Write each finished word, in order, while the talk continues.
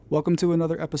Welcome to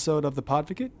another episode of The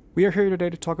Podvocate. We are here today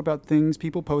to talk about things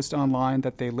people post online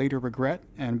that they later regret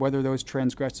and whether those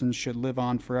transgressions should live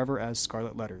on forever as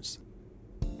scarlet letters.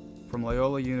 From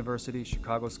Loyola University,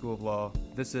 Chicago School of Law,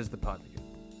 this is The Podvocate.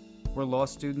 We're law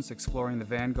students exploring the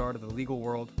vanguard of the legal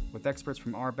world with experts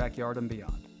from our backyard and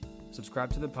beyond.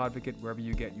 Subscribe to The Podvocate wherever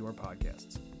you get your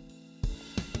podcasts.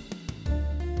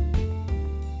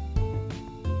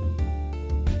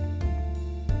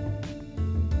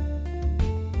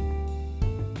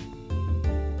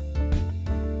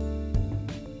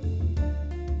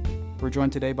 We're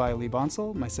joined today by Leigh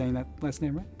Bonsall. Am I saying that last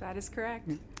name right? That is correct.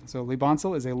 So Leigh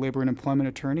Bonsall is a labor and employment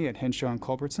attorney at Hinshaw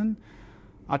Culbertson.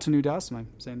 Atanu am I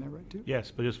saying that right too? Yes,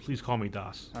 but just please call me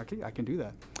Das. Okay, I can do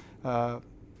that.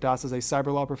 Das is a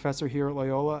cyberlaw professor here at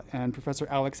Loyola, and Professor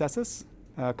Alex Tsesis,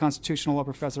 constitutional law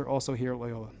professor also here at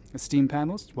Loyola. Esteemed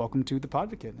panelists, welcome to The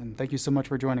Podvocate, and thank you so much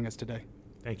for joining us today.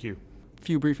 Thank you. A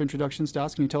few brief introductions,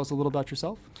 Das. Can you tell us a little about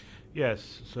yourself?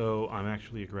 Yes, so I'm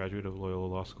actually a graduate of Loyola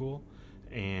Law School,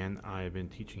 and I've been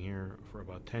teaching here for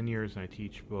about 10 years, and I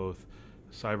teach both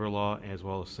cyber law as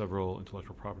well as several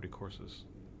intellectual property courses.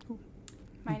 Cool.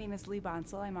 My name is Leigh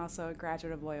Bonsall. I'm also a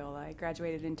graduate of Loyola. I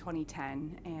graduated in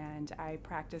 2010, and I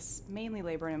practice mainly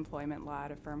labor and employment law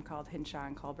at a firm called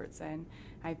Hinshaw Culbertson.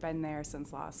 I've been there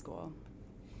since law school.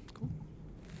 Cool.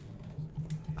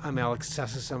 I'm Alex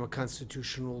Tsesis. I'm a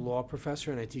constitutional law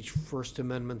professor, and I teach First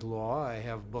Amendment law. I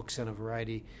have books on a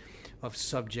variety of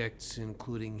subjects,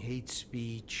 including hate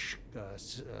speech,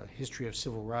 history of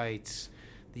civil rights,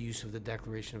 the use of the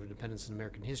Declaration of Independence in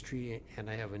American history, and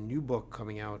I have a new book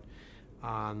coming out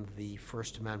on the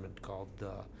First Amendment called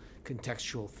The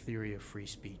Contextual Theory of Free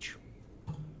Speech.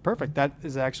 Perfect. That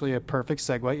is actually a perfect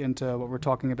segue into what we're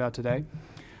talking about today.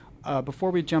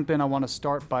 Before we jump in, I want to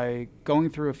start by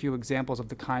going through a few examples of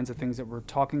the kinds of things that we're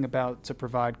talking about to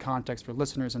provide context for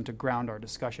listeners and to ground our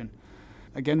discussion.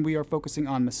 Again, we are focusing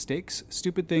on mistakes,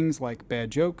 stupid things like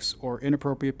bad jokes or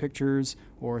inappropriate pictures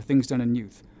or things done in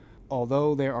youth.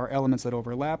 Although there are elements that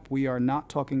overlap, we are not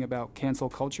talking about cancel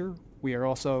culture. We are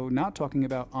also not talking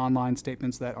about online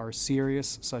statements that are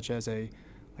serious, such as a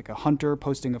hunter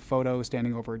posting a photo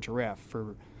standing over a giraffe.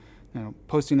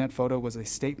 Posting that photo was a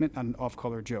statement, not an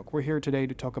off-color joke. We're here today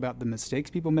to talk about the mistakes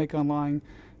people make online,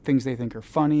 things they think are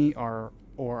funny or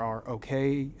are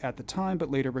okay at the time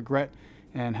but later regret,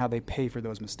 and how they pay for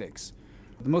those mistakes.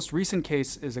 The most recent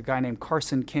case is a guy named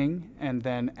Carson King and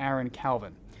then Aaron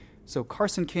Calvin. So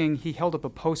Carson King, he held up a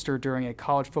poster during a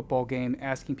college football game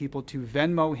asking people to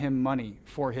Venmo him money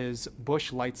for his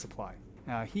Bush light supply.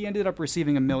 He ended up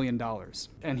receiving $1 million,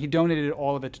 and he donated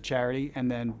all of it to charity,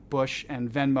 and then Bush and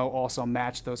Venmo also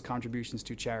matched those contributions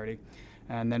to charity,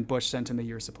 and then Bush sent him a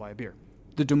year's supply of beer.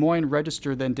 The Des Moines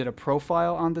Register then did a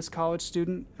profile on this college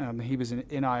student. He was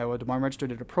in Iowa. Des Moines Register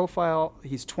did a profile.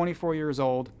 He's 24 years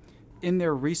old. In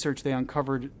their research, they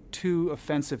uncovered 2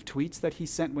 offensive tweets that he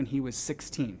sent when he was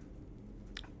 16.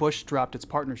 Bush dropped its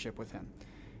partnership with him.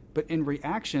 But in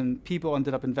reaction, people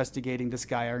ended up investigating this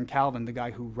guy, Aaron Calvin, the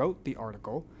guy who wrote the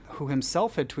article, who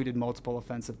himself had tweeted multiple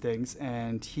offensive things,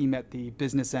 and he met the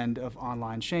business end of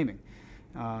online shaming.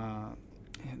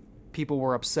 People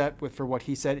were upset for what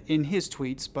he said in his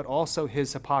tweets, but also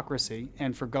his hypocrisy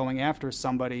and for going after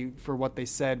somebody for what they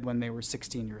said when they were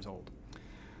 16 years old.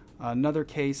 Another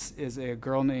case is a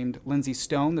girl named Lindsay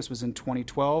Stone. This was in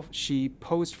 2012. She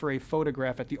posed for a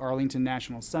photograph at the Arlington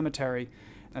National Cemetery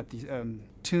at the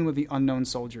Tomb of the Unknown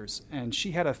Soldiers. And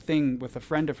she had a thing with a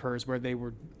friend of hers where they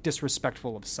were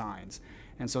disrespectful of signs.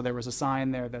 And so there was a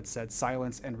sign there that said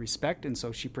silence and respect, and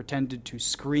so she pretended to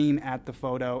scream at the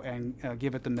photo and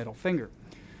give it the middle finger.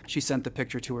 She sent the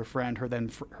picture to her friend.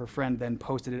 Her friend then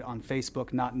posted it on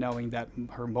Facebook, not knowing that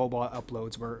her mobile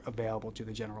uploads were available to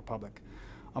the general public.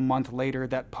 A month later,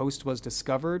 that post was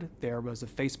discovered. There was a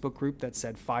Facebook group that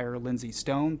said "Fire Lindsay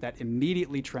Stone" that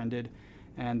immediately trended,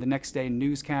 and the next day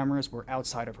news cameras were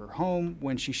outside of her home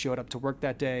when she showed up to work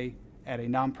that day at a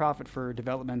nonprofit for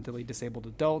developmentally disabled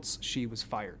adults. She was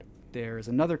fired. There is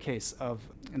another case of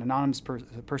an anonymous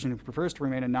person who prefers to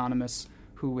remain anonymous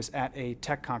who was at a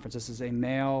tech conference. This is a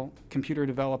male computer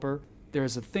developer.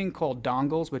 There's a thing called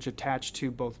dongles, which attach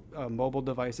to both mobile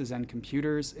devices and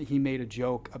computers. He made a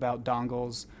joke about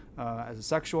dongles as a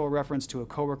sexual reference to a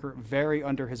coworker. Very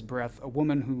under his breath, a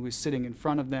woman who was sitting in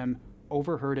front of them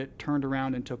overheard it, turned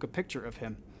around, and took a picture of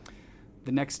him.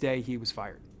 The next day, he was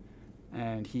fired,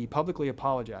 and he publicly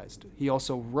apologized. He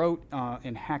also wrote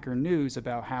in Hacker News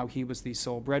about how he was the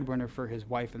sole breadwinner for his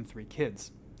wife and 3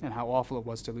 kids, and how awful it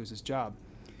was to lose his job.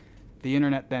 The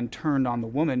internet then turned on the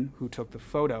woman who took the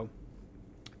photo.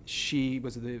 She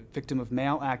was the victim of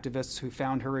male activists who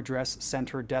found her address, sent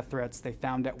her death threats. They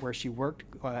found out where she worked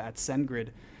at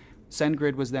SendGrid.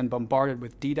 SendGrid was then bombarded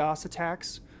with DDoS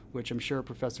attacks, which I'm sure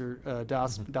Professor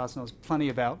Das knows plenty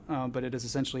about, but it is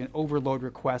essentially an overload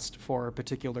request for a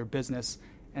particular business,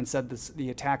 and said the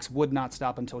attacks would not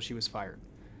stop until she was fired.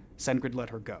 SendGrid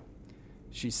let her go.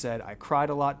 She said, "I cried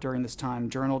a lot during this time,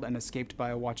 journaled, and escaped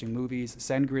by watching movies.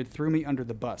 SendGrid threw me under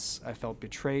the bus. I felt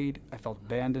betrayed. I felt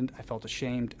abandoned. I felt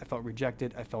ashamed. I felt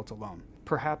rejected. I felt alone."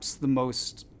 Perhaps the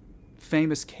most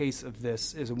famous case of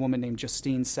this is a woman named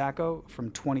Justine Sacco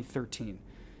from 2013.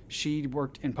 She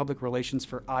worked in public relations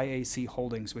for IAC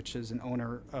Holdings, which is an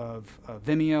owner of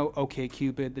Vimeo,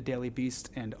 OkCupid, The Daily Beast,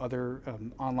 and other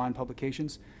online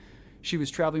publications. She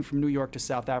was traveling from New York to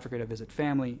South Africa to visit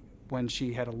family. When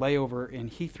she had a layover in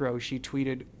Heathrow, she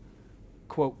tweeted,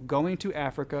 quote, "Going to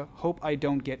Africa, hope I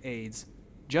don't get AIDS.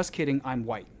 Just kidding, I'm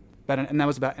white." And that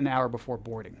was about an hour before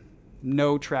boarding.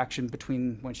 No traction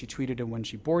between when she tweeted and when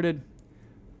she boarded.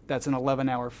 That's an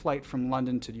 11-hour flight from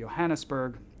London to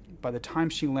Johannesburg. By the time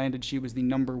she landed, she was the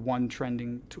 #1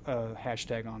 trending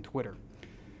hashtag on Twitter.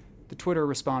 The Twitter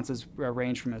responses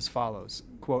range from as follows,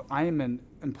 quote, "I am an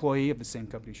employee of the same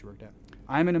company she worked at.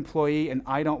 I'm an employee and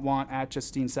I don't want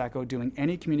 @Justine Sacco doing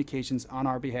any communications on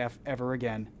our behalf ever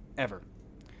again, ever."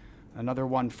 Another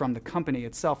one from the company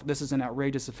itself. "This is an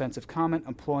outrageous offensive comment.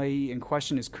 Employee in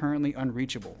question is currently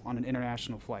unreachable on an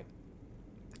international flight."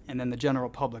 And then the general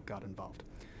public got involved.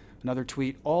 Another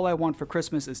tweet, "All I want for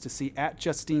Christmas is to see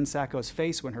 @Justine Sacco's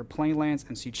face when her plane lands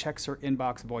and she checks her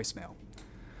inbox voicemail."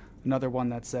 Another one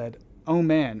that said, "Oh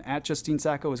man, @Justine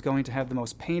Sacco is going to have the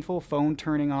most painful phone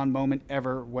turning on moment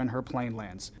ever when her plane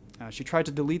lands." She tried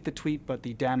to delete the tweet, but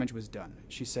the damage was done.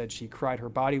 She said she cried her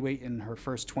body weight in her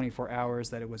first 24 hours,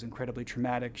 that it was incredibly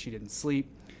traumatic. She didn't sleep.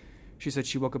 She said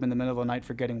she woke up in the middle of the night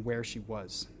forgetting where she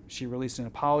was. She released an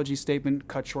apology statement,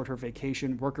 cut short her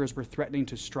vacation. Workers were threatening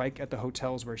to strike at the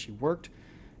hotels where she worked,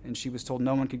 and she was told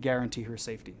no one could guarantee her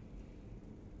safety.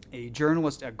 A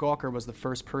journalist at Gawker was the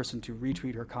first person to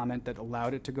retweet her comment that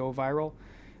allowed it to go viral.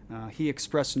 He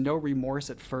expressed no remorse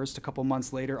at first. A couple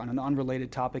months later, on an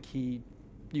unrelated topic, he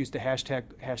used the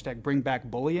hashtag bring back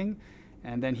bullying,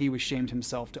 and then he was shamed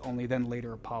himself to only then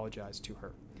later apologize to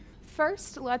her.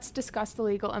 First, let's discuss the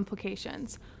legal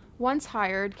implications. Once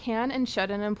hired, can and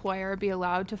should an employer be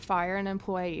allowed to fire an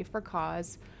employee for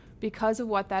cause because of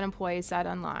what that employee said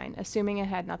online, assuming it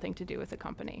had nothing to do with the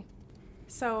company?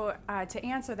 So to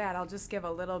answer that, I'll just give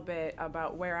a little bit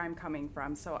about where I'm coming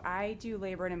from. So I do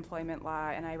labor and employment law,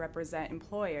 and I represent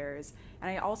employers,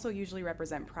 and I also usually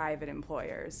represent private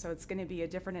employers. So it's going to be a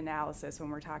different analysis when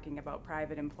we're talking about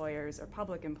private employers or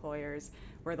public employers,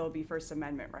 where there'll be First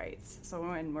Amendment rights. So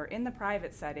when we're in the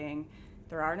private setting,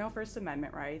 there are no First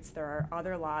Amendment rights. There are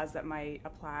other laws that might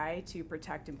apply to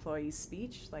protect employee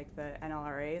speech, like the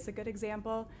NLRA is a good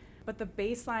example. But the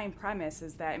baseline premise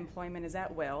is that employment is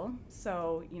at will,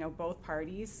 so both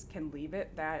parties can leave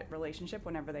that relationship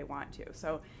whenever they want to.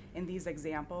 So in these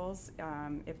examples,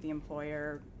 if the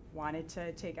employer wanted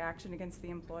to take action against the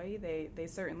employee, they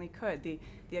certainly could. The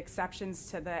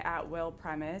exceptions to the at-will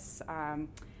premise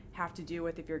have to do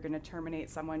with if you're going to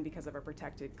terminate someone because of a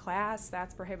protected class,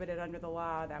 that's prohibited under the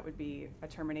law. That would be a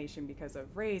termination because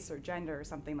of race or gender or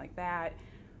something like that.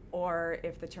 Or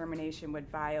if the termination would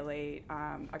violate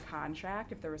a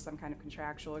contract, if there was some kind of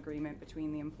contractual agreement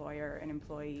between the employer and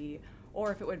employee,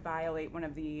 or if it would violate one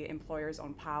of the employer's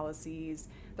own policies.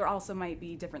 There also might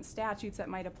be different statutes that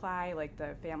might apply, like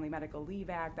the Family Medical Leave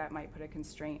Act, that might put a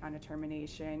constraint on a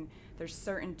termination. There's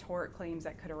certain tort claims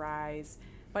that could arise.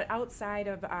 But outside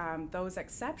of those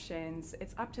exceptions,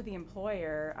 it's up to the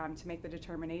employer to make the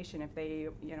determination if they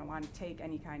want to take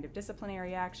any kind of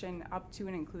disciplinary action up to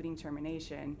and including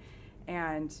termination.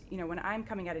 And when I'm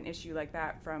coming at an issue like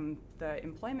that from the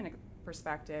employment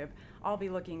perspective, I'll be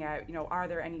looking at, are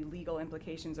there any legal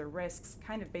implications or risks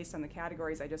kind of based on the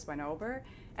categories I just went over,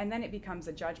 and then it becomes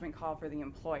a judgment call for the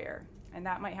employer. And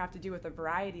that might have to do with a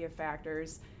variety of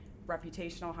factors,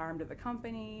 reputational harm to the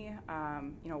company,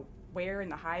 where in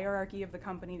the hierarchy of the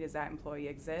company does that employee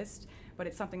exist, but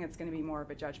it's something that's going to be more of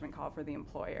a judgment call for the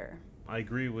employer. I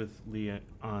agree with Leigh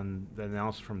on the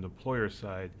analysis from the employer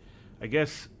side. I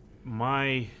guess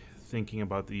my thinking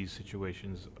about these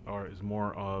situations is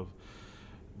more of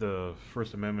the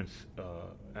First Amendment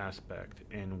aspect,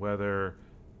 and whether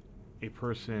a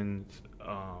person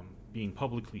being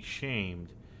publicly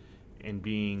shamed and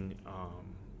being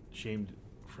shamed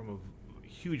from a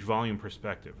huge volume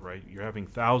perspective, right? You're having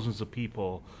thousands of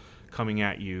people coming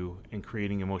at you and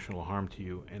creating emotional harm to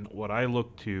you. And what I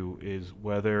look to is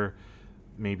whether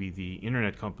maybe the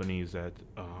internet companies that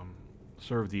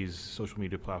serve these social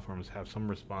media platforms have some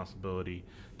responsibility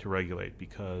to regulate,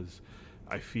 because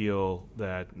I feel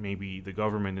that maybe the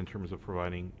government, in terms of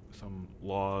providing some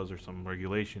laws or some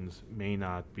regulations, may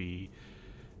not be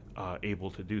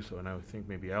able to do so. And I would think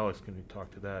maybe Alex can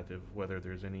talk to that, of whether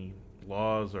there's any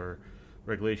laws or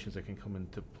regulations that can come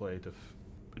into play to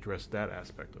address that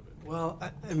aspect of it. Well,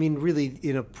 I mean, really,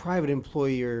 in a private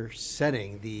employer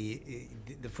setting,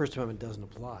 the First Amendment doesn't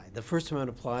apply. The First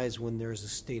Amendment applies when there's a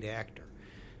state actor.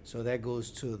 So that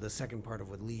goes to the second part of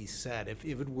what Leigh said. If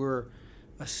it were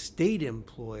a state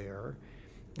employer,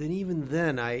 then even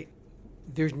then,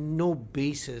 there's no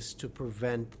basis to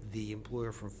prevent the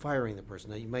employer from firing the person.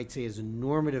 Now, you might say, as a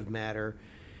normative matter,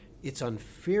 it's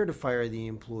unfair to fire the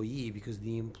employee because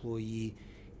the employee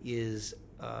is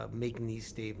making these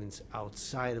statements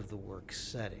outside of the work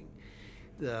setting.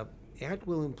 The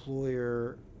at-will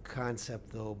employer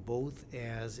concept, though, both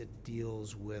as it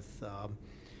deals with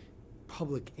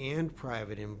public and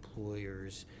private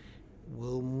employers,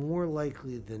 will more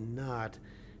likely than not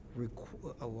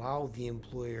allow the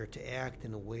employer to act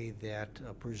in a way that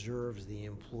preserves the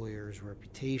employer's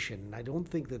reputation. And I don't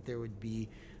think that there would be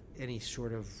any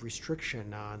sort of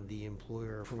restriction on the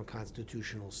employer from a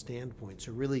constitutional standpoint.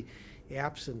 So really,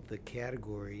 absent the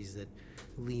categories that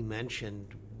Leigh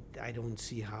mentioned, I don't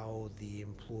see how the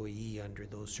employee under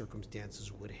those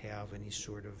circumstances would have any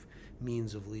sort of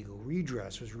means of legal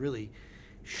redress, which really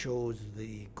shows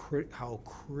how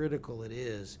critical it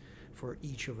is for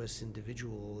each of us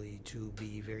individually to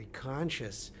be very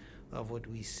conscious of what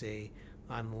we say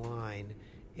online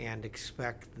and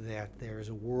expect that there's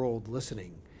a world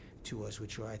listening to us,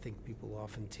 which I think people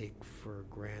often take for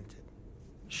granted.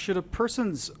 Should a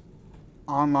person's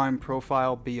online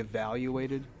profile be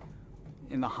evaluated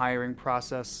in the hiring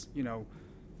process?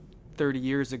 30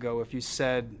 years ago, if you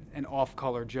said an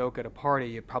off-color joke at a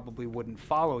party, it probably wouldn't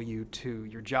follow you to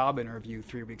your job interview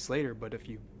 3 weeks later. But if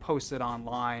you post it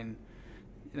online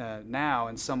now,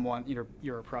 and someone,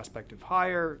 you're a prospective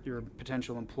hire, your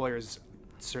potential employer is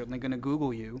certainly going to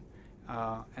Google you,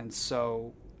 and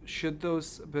so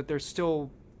but there's still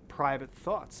private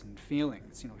thoughts and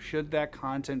feelings. Should that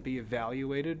content be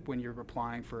evaluated when you're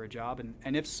applying for a job,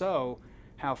 and if so,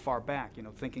 how far back?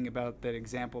 Thinking about that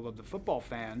example of the football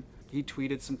fan, he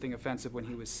tweeted something offensive when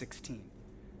he was 16,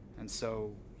 and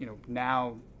so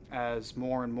now as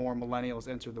more and more millennials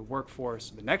enter the workforce,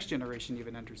 the next generation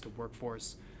even enters the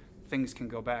workforce, things can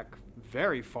go back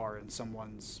very far in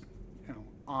someone's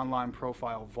online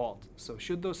profile vault. So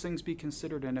should those things be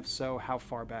considered, and if so, how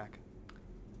far back?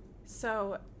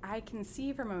 So I can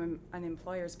see from an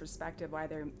employer's perspective why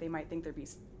they might think there'd be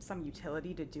some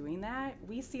utility to doing that.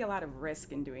 We see a lot of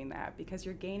risk in doing that because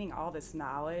you're gaining all this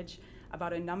knowledge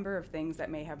about a number of things that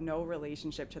may have no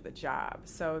relationship to the job.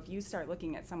 So if you start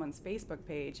looking at someone's Facebook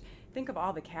page, think of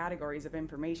all the categories of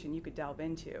information you could delve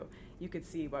into. You could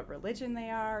see what religion they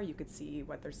are, you could see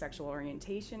what their sexual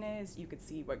orientation is, you could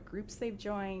see what groups they've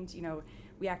joined.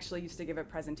 We actually used to give a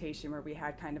presentation where we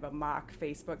had kind of a mock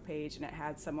Facebook page, and it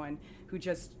had someone who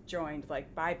just joined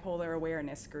like bipolar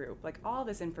awareness group, like all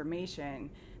this information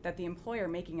that the employer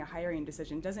making a hiring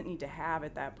decision doesn't need to have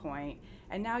at that point.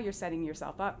 And now you're setting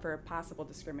yourself up for a possible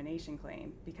discrimination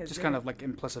claim because just kind of like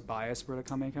implicit bias were to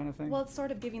come in kind of thing? Well, it's sort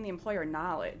of giving the employer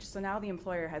knowledge. So now the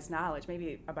employer has knowledge,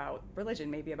 maybe about religion,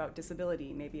 maybe about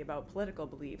disability, maybe about political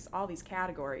beliefs, all these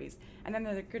categories. And then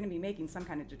they're going to be making some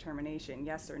kind of determination,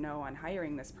 yes or no, on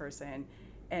hiring this person.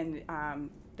 And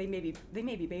they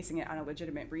may be basing it on a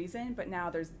legitimate reason, but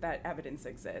now that evidence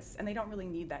exists, and they don't really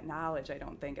need that knowledge. I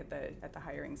don't think at the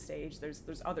hiring stage.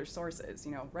 There's other sources,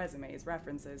 resumes,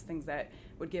 references, things that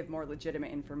would give more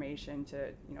legitimate information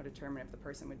to determine if the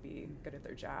person would be good at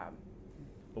their job.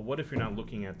 But what if you're not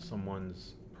looking at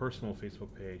someone's personal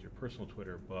Facebook page or personal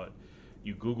Twitter, but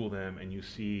you Google them and you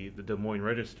see the Des Moines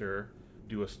Register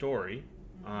do a story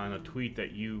on a tweet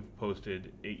that you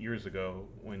posted 8 years ago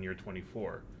when you're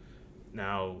 24.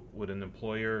 Now, would an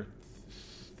employer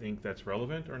think that's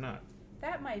relevant or not?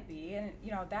 That might be, and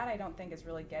that I don't think is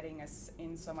really getting us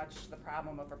in so much the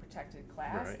problem of a protected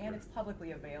class, right, and right. It's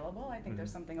publicly available. I think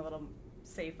there's something a little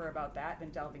safer about that than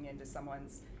delving into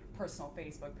someone's personal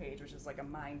Facebook page, which is like a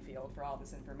minefield for all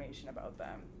this information about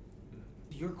them.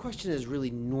 Your question is really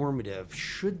normative.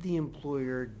 Should the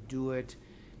employer do it?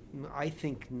 I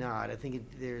think not. I think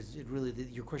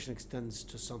your question extends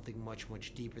to something much,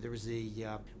 much deeper. There was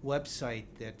a website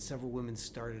that several women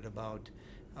started about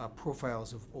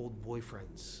profiles of old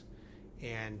boyfriends.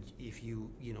 And if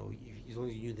as long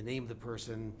as you knew the name of the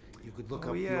person, you could look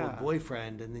up the yeah. old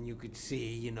boyfriend, and then you could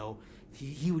see,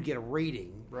 he would get a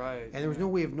rating. Right. And there was no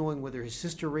way of knowing whether his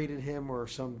sister rated him or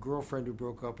some girlfriend who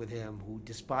broke up with him, who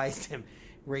despised him,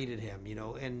 rated him.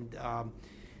 And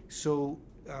so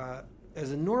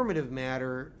as a normative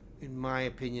matter, in my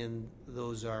opinion,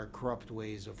 those are corrupt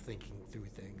ways of thinking through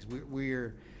things.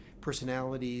 We're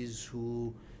personalities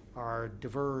who are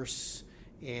diverse,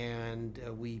 and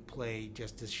we play,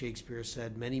 just as Shakespeare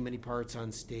said, many, many parts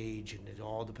on stage, and it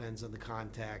all depends on the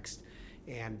context.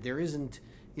 And there isn't,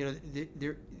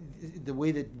 the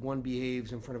way that one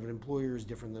behaves in front of an employer is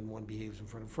different than one behaves in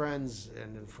front of friends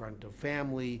and in front of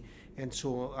family, and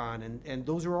so on. And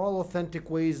those are all authentic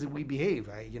ways that we behave.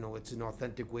 It's an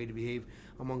authentic way to behave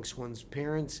amongst one's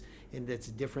parents, and that's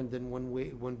different than one way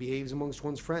one behaves amongst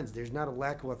one's friends. There's not a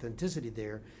lack of authenticity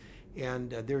there,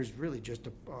 and there's really just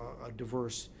a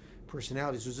diverse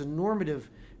personality. So as a normative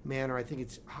manner, I think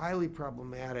it's highly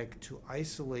problematic to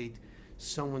isolate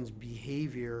someone's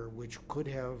behavior, which could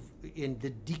have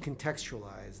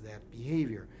decontextualize that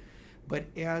behavior. But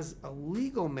as a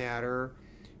legal matter,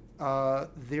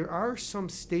 there are some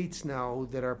states now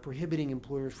that are prohibiting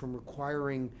employers from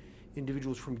requiring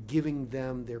individuals from giving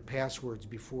them their passwords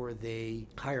before they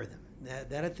hire them.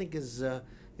 That I think is a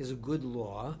good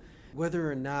law.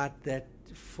 Whether or not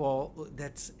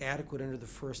that's adequate under the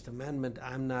First Amendment,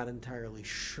 I'm not entirely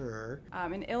sure.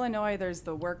 In Illinois, there's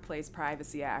the Workplace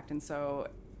Privacy Act, and so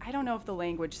I don't know if the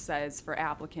language says for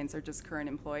applicants or just current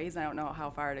employees. I don't know how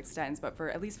far it extends, but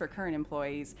at least for current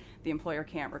employees, the employer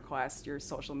can't request your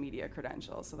social media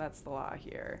credentials. So that's the law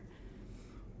here.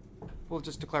 Well,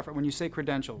 just to clarify, when you say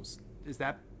credentials, is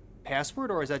that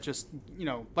password, or is that just,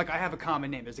 like I have a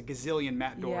common name, there's a gazillion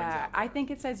Matt Dorans Yeah, out there. I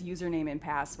think it says username and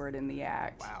password in the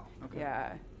act. Wow. Okay.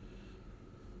 Yeah.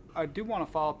 I do want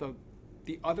to follow up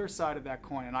the other side of that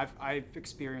coin, and I've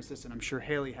experienced this, and I'm sure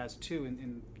Haley has too,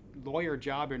 in lawyer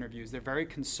job interviews. They're very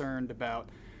concerned about,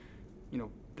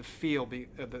 the feel, the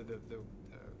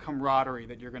camaraderie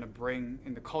that you're going to bring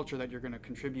in the culture that you're going to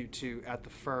contribute to at the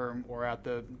firm or at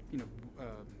the,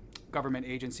 government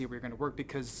agency where you're going to work,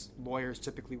 because lawyers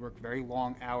typically work very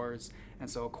long hours. And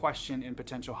so a question in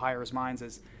potential hires' minds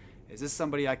is this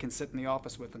somebody I can sit in the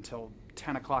office with until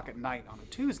 10 o'clock at night on a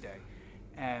Tuesday?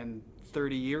 And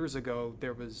 30 years ago,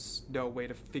 there was no way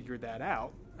to figure that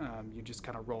out. You just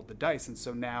kind of rolled the dice. And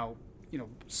so now,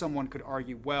 someone could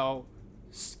argue, well,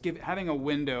 having a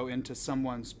window into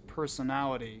someone's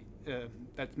personality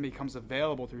that becomes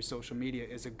available through social media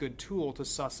is a good tool to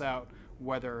suss out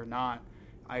whether or not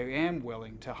I am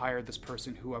willing to hire this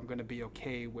person who I'm going to be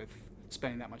okay with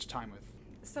spending that much time with.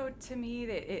 So to me,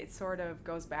 it sort of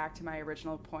goes back to my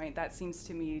original point. That seems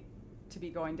to me to be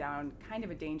going down kind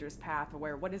of a dangerous path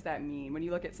where, what does that mean? When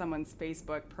you look at someone's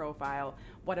Facebook profile,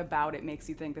 what about it makes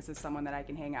you think this is someone that I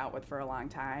can hang out with for a long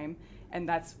time? And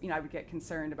that's, I would get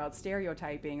concerned about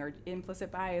stereotyping or implicit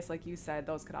bias, like you said.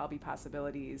 Those could all be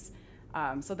possibilities.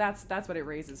 So that's what it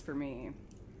raises for me.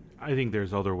 I think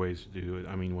there's other ways to do it.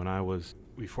 I mean,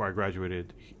 before I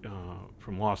graduated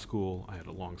from law school, I had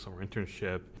a long summer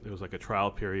internship. There was like a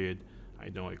trial period. I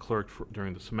clerked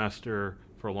during the semester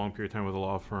for a long period of time with a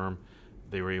law firm.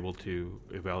 They were able to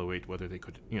evaluate whether they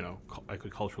could, I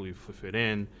could culturally fit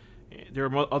in. There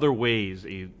are other ways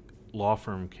a law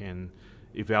firm can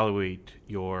evaluate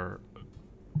your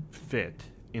fit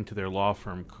into their law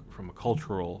firm from a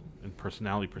cultural and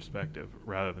personality perspective,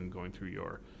 rather than going through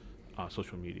your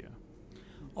social media.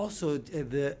 Also,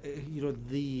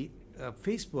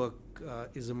 Facebook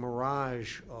is a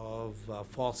mirage of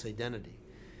false identity.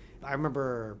 I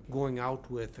remember going out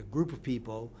with a group of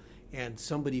people, and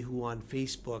somebody who on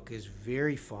Facebook is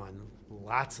very fun,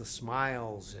 lots of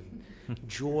smiles and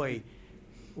joy,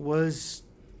 was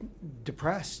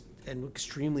depressed and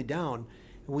extremely down.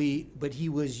 But he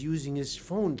was using his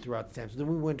phone throughout the time. So then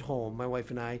we went home, my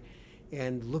wife and I,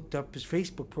 and looked up his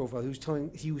Facebook profile.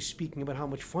 He was speaking about how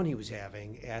much fun he was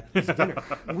having at his dinner.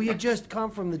 We had just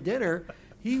come from the dinner.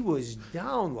 He was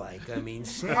down,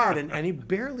 sad, and he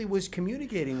barely was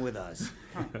communicating with us.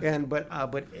 But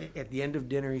at the end of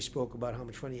dinner, he spoke about how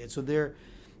much fun he had. So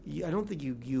I don't think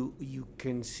you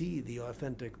can see the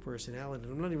authentic personality.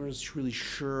 I'm not even really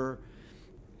sure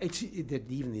that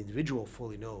even the individual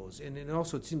fully knows. And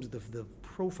also, it seems the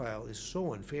profile is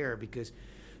so unfair, because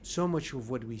so much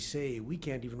of what we say, we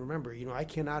can't even remember. I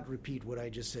cannot repeat what I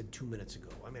just said 2 minutes ago.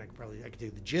 I mean, I could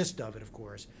take the gist of it, of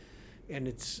course. And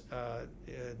it's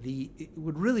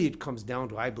what really it comes down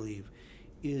to, I believe,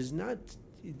 is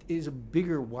a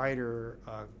bigger, wider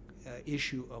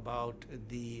issue about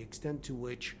the extent to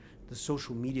which the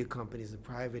social media companies, the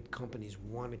private companies,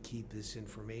 want to keep this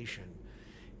information.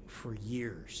 for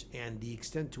years, and the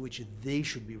extent to which they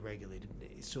should be regulated.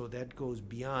 So that goes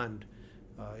beyond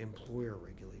employer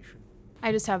regulation.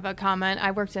 I just have a comment.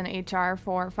 I worked in HR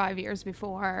for 5 years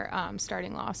before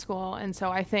starting law school, and so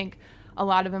I think a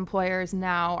lot of employers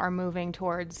now are moving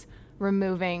towards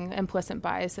removing implicit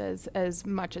biases as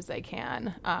much as they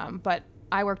can. But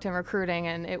I worked in recruiting,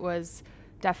 and it was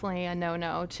definitely a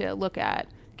no-no to look at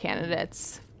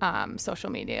candidates' social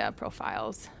media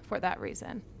profiles for that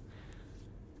reason.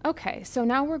 Okay, so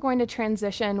now we're going to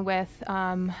transition with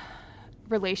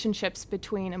relationships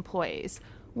between employees.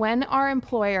 When are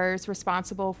employers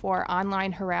responsible for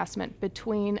online harassment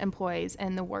between employees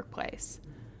in the workplace?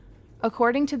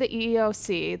 According to the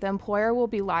EEOC, the employer will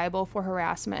be liable for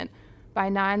harassment by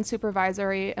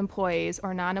non-supervisory employees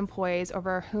or non-employees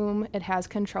over whom it has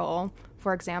control,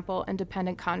 for example,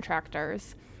 independent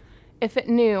contractors, if it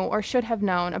knew or should have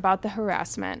known about the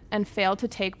harassment and failed to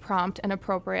take prompt and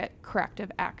appropriate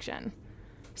corrective action.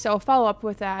 So a follow-up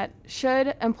with that,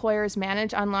 should employers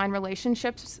manage online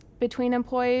relationships between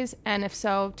employees, and if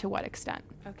so, to what extent?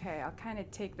 Okay, I'll kind of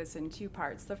take this in two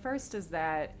parts. The first is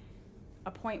that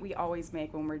a point we always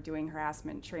make when we're doing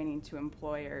harassment training to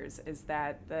employers is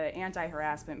that the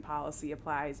anti-harassment policy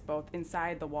applies both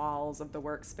inside the walls of the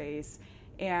workspace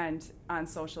and on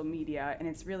social media, and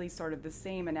it's really sort of the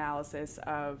same analysis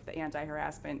of the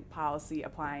anti-harassment policy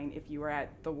applying if you were at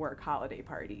the work holiday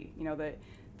party. You know,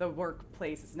 the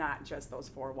workplace is not just those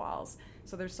four walls.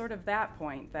 So there's sort of that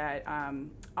point that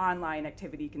online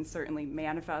activity can certainly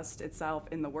manifest itself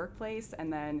in the workplace,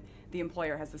 and then the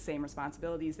employer has the same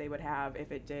responsibilities they would have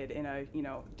if it did in a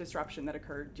disruption that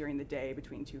occurred during the day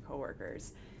between two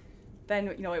coworkers. Then,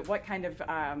 what kind of,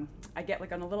 I get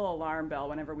like on a little alarm bell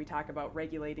whenever we talk about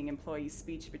regulating employee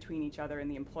speech between each other and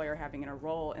the employer having a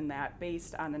role in that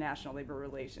based on the National Labor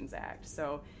Relations Act.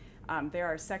 So there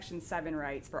are Section 7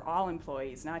 rights for all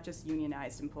employees, not just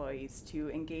unionized employees, to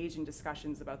engage in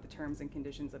discussions about the terms and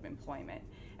conditions of employment.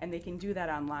 And they can do that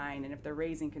online, and if they're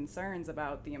raising concerns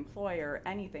about the employer,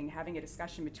 anything, having a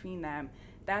discussion between them,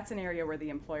 that's an area where the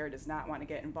employer does not want to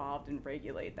get involved and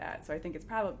regulate that. So I think it's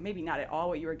probably maybe not at all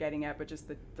what you were getting at, but just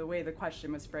the way the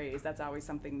question was phrased, that's always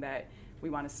something that we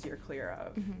want to steer clear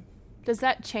of. Mm-hmm. Does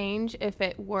that change if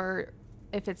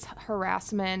it's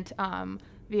harassment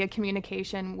via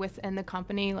communication within the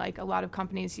company? Like a lot of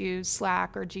companies use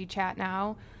Slack or GChat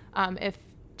now. If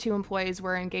two employees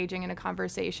were engaging in a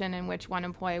conversation in which one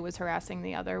employee was harassing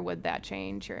the other, would that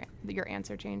change, your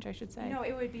answer change, I should say?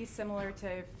 It would be similar to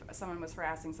if someone was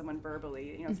harassing someone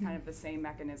verbally. It's kind of the same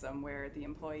mechanism where the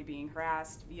employee being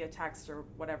harassed via text or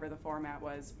whatever the format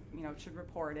was, should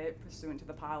report it pursuant to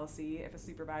the policy. If a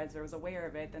supervisor was aware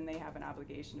of it, then they have an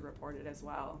obligation to report it as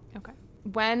well. Okay.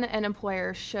 When an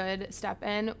employer should step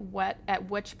in, at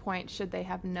which point should they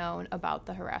have known about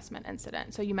the harassment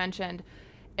incident? So you mentioned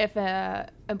if an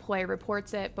employee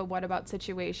reports it, but what about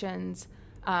situations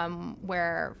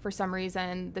where for some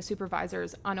reason the supervisor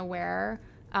is unaware,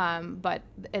 but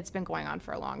it's been going on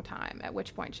for a long time? At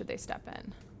which point should they step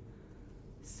in?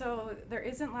 So there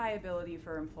isn't liability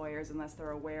for employers unless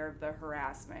they're aware of the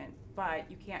harassment, but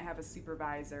you can't have a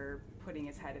supervisor putting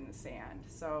his head in the sand.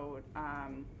 So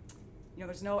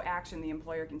there's no action the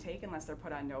employer can take unless they're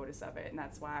put on notice of it, and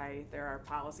that's why there are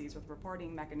policies with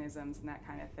reporting mechanisms and that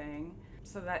kind of thing.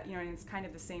 So that, and it's kind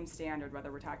of the same standard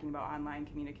whether we're talking about online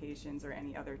communications or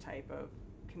any other type of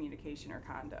communication or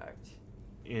conduct.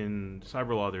 In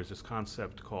cyberlaw, there's this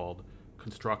concept called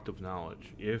constructive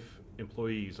knowledge. If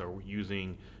employees are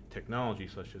using technology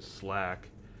such as Slack,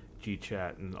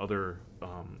 GChat, and other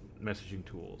messaging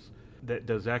tools,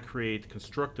 does that create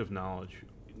constructive knowledge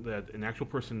that an actual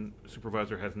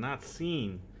supervisor has not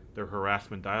seen their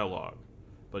harassment dialogue,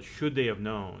 but should they have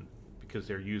known because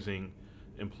they're using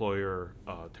employer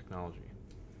technology?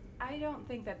 I don't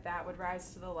think that would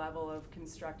rise to the level of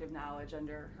constructive knowledge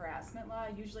under harassment law.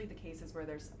 Usually the cases where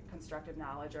there's constructive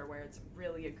knowledge are where it's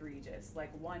really egregious,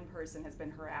 like one person has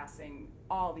been harassing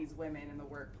all these women in the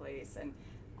workplace and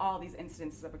all these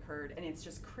incidences have occurred, and it's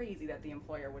just crazy that the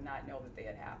employer would not know that they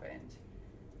had happened.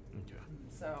 Okay.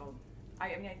 So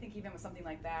I think even with something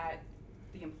like that,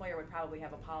 the employer would probably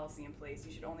have a policy in place.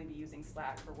 You should only be using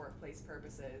Slack for workplace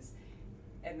purposes.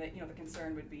 And the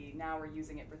concern would be now we're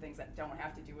using it for things that don't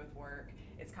have to do with work.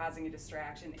 It's causing a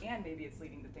distraction, and maybe it's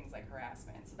leading to things like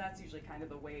harassment. So that's usually kind of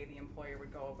the way the employer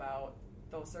would go about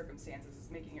those circumstances, is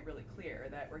making it really clear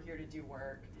that we're here to do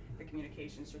work. The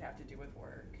communications should have to do with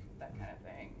work, that kind of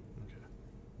thing.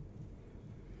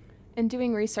 In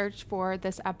doing research for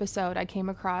this episode, I came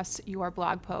across your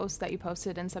blog post that you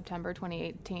posted in September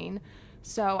 2018.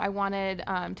 So I wanted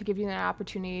to give you an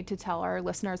opportunity to tell our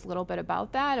listeners a little bit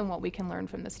about that and what we can learn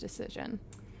from this decision.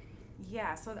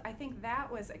 Yeah, so I think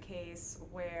that was a case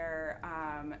where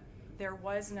there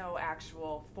was no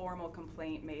actual formal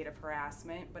complaint made of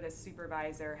harassment, but a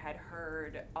supervisor had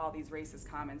heard all these racist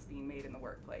comments being made in the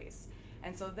workplace.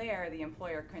 And so there, the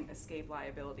employer couldn't escape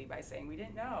liability by saying, we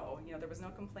didn't know, there was no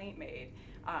complaint made.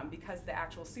 Because the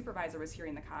actual supervisor was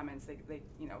hearing the comments, they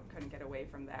couldn't get away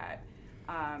from that.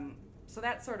 So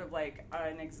that's sort of like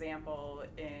an example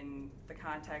in the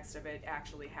context of it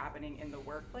actually happening in the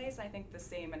workplace. I think the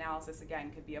same analysis,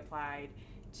 again, could be applied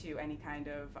to any kind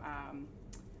of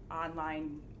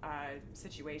online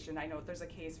situation. I know there's a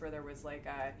case where there was like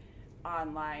a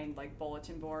online like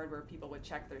bulletin board where people would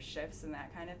check their shifts and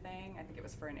that kind of thing. I think it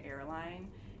was for an airline.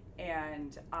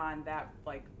 And on that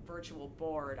like virtual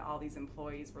board, all these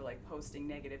employees were like posting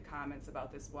negative comments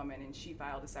about this woman, and she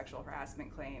filed a sexual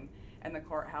harassment claim, and the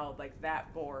court held like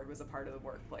that board was a part of the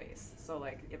workplace. So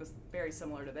like it was very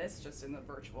similar to this, just in the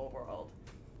virtual world.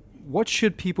 What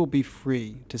should people be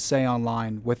free to say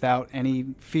online without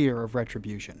any fear of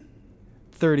retribution?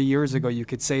 30 years ago, you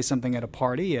could say something at a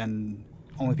party and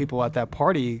only people at that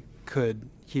party could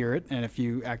hear it, and if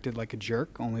you acted like a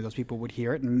jerk, only those people would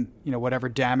hear it, and whatever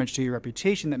damage to your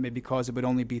reputation that may be caused, it would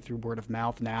only be through word of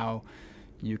mouth. Now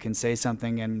you can say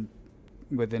something, and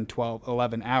within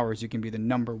 11 hours you can be the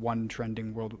number one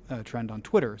trending world trend on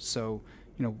Twitter. So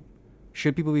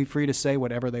should people be free to say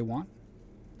whatever they want?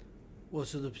 Well,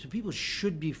 so people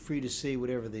should be free to say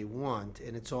whatever they want,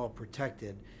 and it's all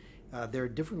protected. There are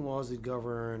different laws that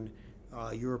govern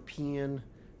European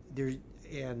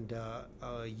and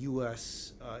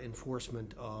U.S.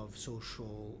 enforcement of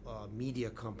social media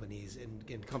companies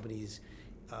and companies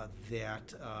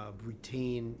that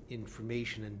retain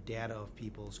information and data of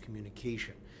people's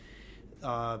communication.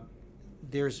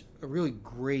 There's a really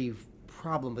grave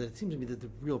problem, but it seems to me that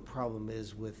the real problem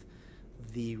is with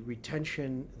the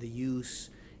retention, the use,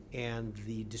 and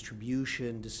the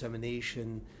distribution,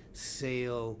 dissemination,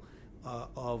 sale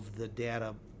of the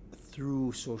data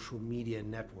through social media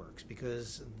networks,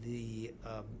 because the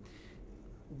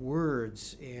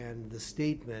words and the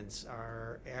statements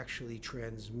are actually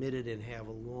transmitted and have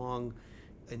a long,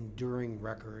 enduring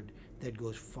record that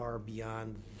goes far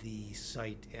beyond the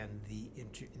site and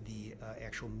the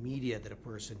actual media that a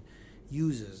person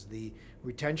uses. The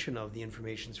retention of the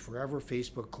information is forever.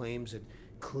 Facebook claims it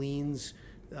cleans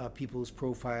people's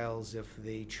profiles if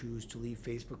they choose to leave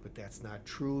Facebook, but that's not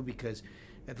true, because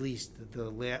at least the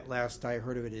last I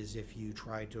heard of it is if you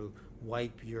try to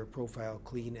wipe your profile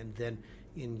clean and then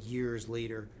in years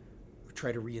later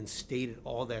try to reinstate it,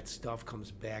 all that stuff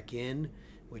comes back in,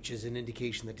 which is an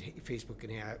indication that Facebook,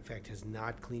 in fact, has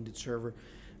not cleaned its server.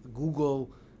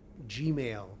 Google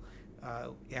Gmail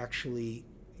actually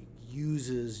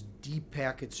uses deep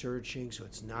packet searching, so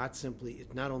it's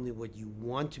not only what you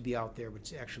want to be out there, but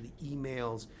it's actually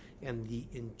emails and the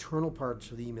internal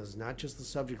parts of the emails, not just the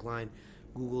subject line.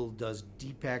 Google does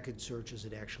deep packet searches.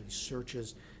 It actually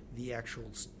searches the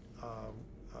actual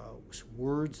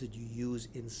words that you use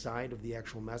inside of the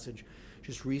actual message.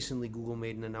 Just recently, Google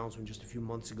made an announcement just a few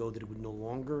months ago that it would no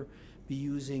longer be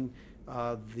using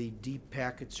the deep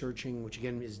packet searching, which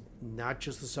again is not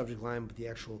just the subject line, but the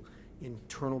actual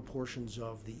internal portions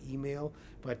of the email.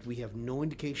 But we have no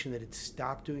indication that it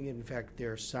stopped doing it. In fact,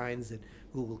 there are signs that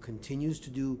Google continues to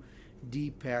do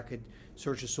deep packet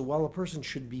searches. So while a person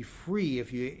should be free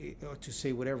to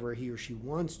say whatever he or she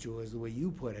wants to, as the way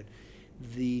you put it,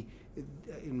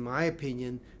 in my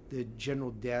opinion, the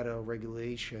general data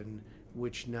regulation,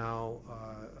 which now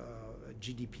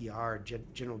GDPR,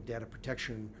 General Data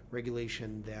Protection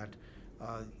Regulation, that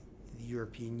the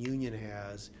European Union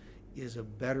has, is a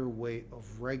better way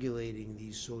of regulating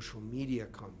these social media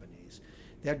companies.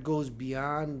 That goes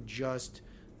beyond just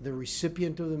the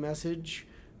recipient of the message,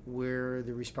 where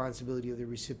the responsibility of the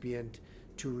recipient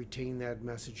to retain that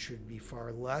message should be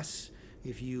far less.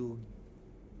 If you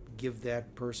give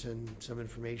that person some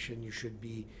information, you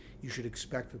should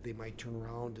expect that they might turn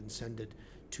around and send it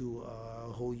to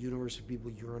a whole universe of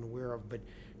people you're unaware of. But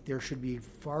there should be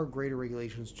far greater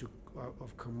regulations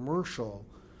of commercial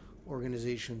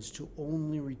organizations to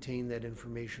only retain that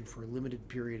information for a limited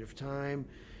period of time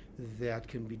that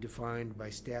can be defined by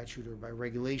statute or by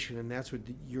regulation, and that's what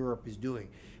Europe is doing.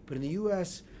 But in the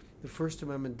U.S., the First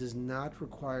Amendment does not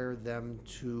require them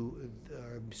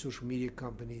social media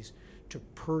companies, to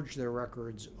purge their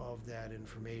records of that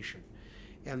information.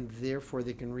 And therefore,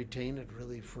 they can retain it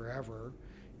really forever.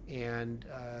 And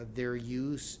their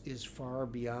use is far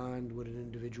beyond what an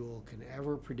individual can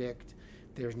ever predict.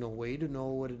 There's no way to know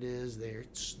what it is. The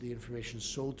information is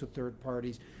sold to third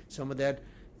parties. Some of that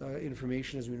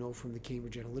information, as we know from the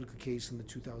Cambridge Analytica case in the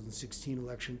 2016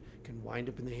 election, can wind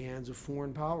up in the hands of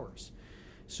foreign powers.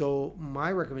 So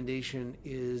my recommendation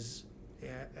is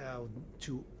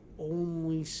to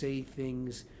only say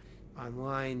things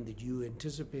online that you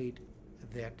anticipate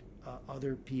that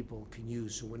other people can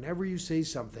use. So whenever you say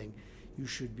something, you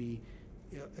should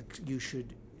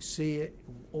say it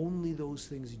only those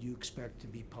things that you expect to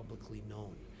be publicly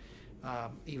known.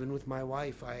 Even with my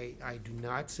wife, I do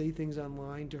not say things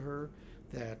online to her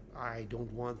that I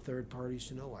don't want third parties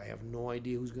to know. I have no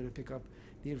idea who's going to pick up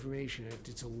the information.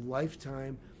 It's a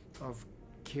lifetime of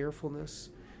carefulness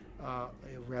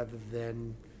rather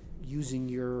than using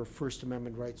your First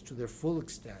Amendment rights to their full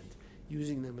extent,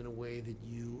 using them in a way that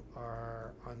you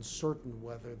are uncertain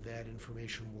whether that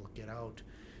information will get out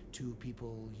to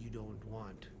people you don't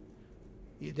want.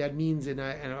 That means, and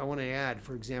I want to add,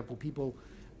 for example, people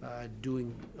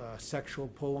doing sexual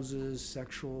poses,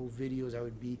 sexual videos,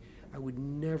 I would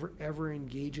never ever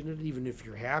engage in it, even if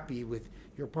you're happy with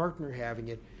your partner having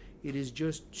it. It is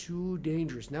just too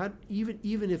dangerous. Not even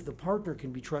if the partner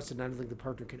can be trusted, I don't think the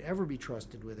partner can ever be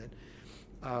trusted with it.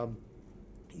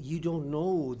 You don't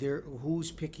know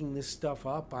who's picking this stuff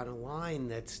up on a line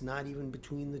that's not even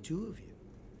between the two of you.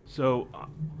 So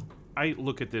I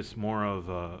look at this more of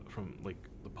from like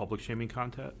the public shaming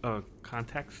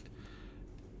context,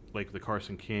 like the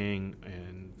Carson King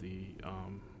and the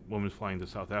woman flying to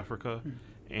South Africa,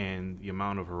 and the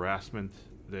amount of harassment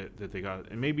that they got.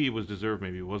 And maybe it was deserved,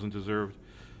 maybe it wasn't deserved.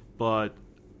 But,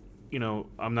 you know,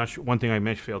 I'm not sure. One thing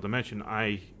I failed to mention,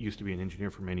 I used to be an engineer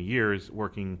for many years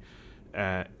working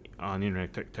on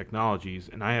internet technologies,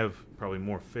 and I have probably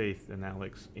more faith than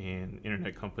Alex in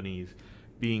internet companies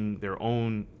being their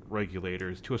own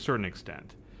regulators to a certain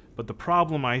extent. But the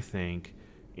problem I think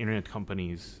internet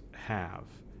companies have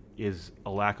is a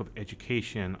lack of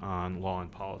education on law and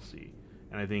policy.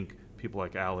 And I think people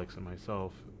like Alex and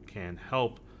myself can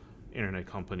help internet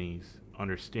companies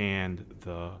understand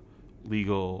the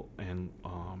legal and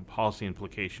policy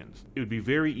implications. It would be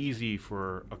very easy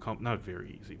for not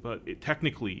very easy, but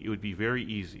technically it would be very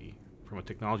easy from a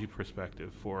technology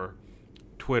perspective for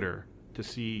Twitter to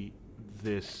see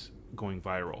this going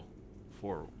viral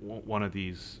for one of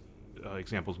these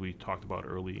examples we talked about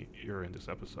earlier in this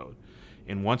episode.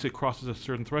 And once it crosses a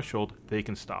certain threshold, they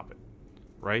can stop it,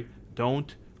 right?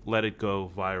 Don't let it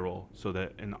go viral so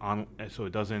that so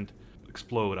it doesn't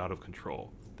explode out of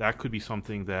control. That could be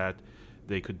something that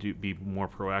they could be more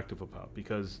proactive about,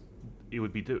 because it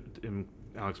would be, and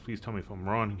Alex, please tell me if I'm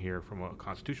wrong here, from a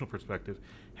constitutional perspective,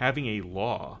 having a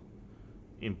law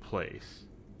in place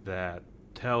that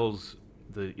tells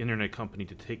the internet company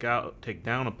to take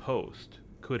down a post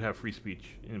could have free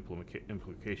speech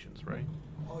implications, right?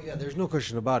 Oh yeah, there's no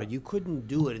question about it. You couldn't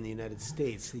do it in the United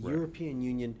States. The European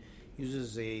Union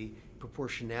uses a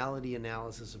proportionality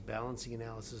analysis, a balancing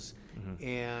analysis,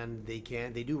 and they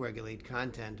do regulate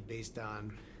content based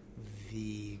on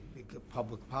the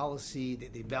public policy.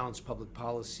 They balance public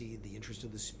policy, the interest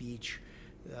of the speech,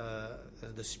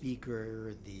 the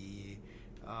speaker,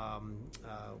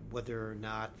 whether or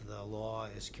not the law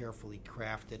is carefully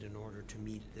crafted in order to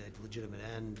meet the legitimate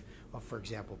end of, for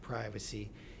example,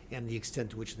 privacy, and the extent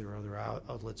to which there are other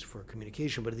outlets for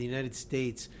communication. But in the United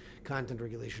States, content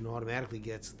regulation automatically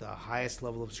gets the highest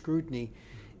level of scrutiny,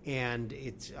 and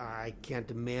I can't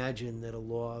imagine that a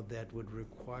law that would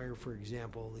require, for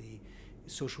example, the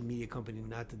social media company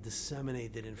not to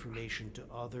disseminate that information to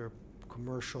other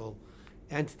commercial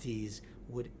entities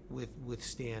would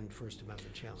withstand First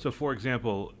Amendment challenge. So, for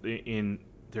example,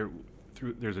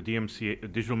 there's a DMCA, a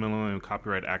Digital Millennium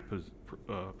Copyright Act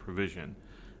provision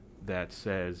that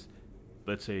says,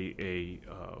 let's say a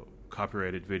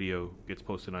copyrighted video gets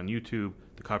posted on YouTube,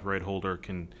 the copyright holder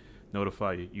can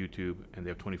notify YouTube, and they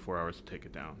have 24 hours to take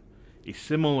it down. A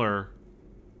similar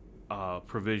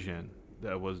provision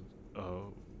that was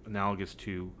analogous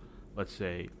to, let's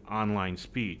say, online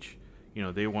speech,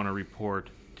 they want to report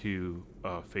to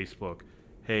Facebook,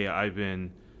 hey, I've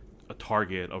been a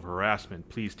target of harassment.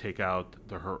 Please take out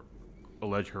the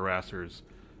alleged harasser's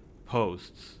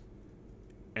posts.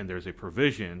 And there's a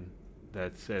provision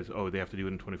that says, they have to do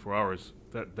it in 24 hours.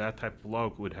 That type of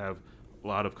law would have a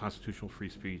lot of constitutional free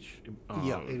speech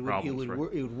problems.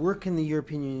 It would work in the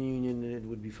European Union, and it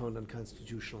would be found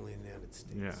unconstitutional in the United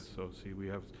States.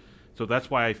 Yeah, so that's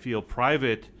why I feel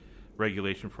private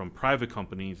regulation from private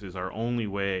companies is our only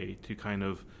way to kind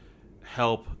of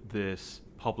help this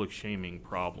public shaming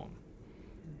problem.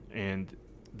 And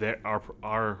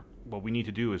what we need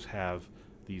to do is have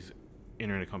these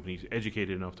internet companies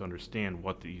educated enough to understand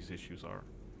what these issues are.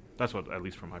 That's what, at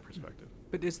least from my perspective.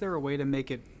 But is there a way to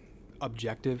make it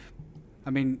objective? I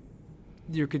mean,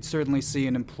 you could certainly see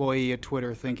an employee at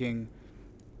Twitter thinking,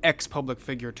 X public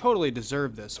figure totally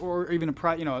deserved this, or even a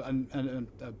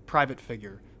private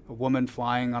figure, a woman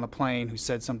flying on a plane who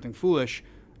said something foolish.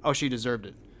 Oh, she deserved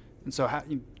it. And so,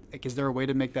 is there a way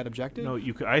to make that objective? No,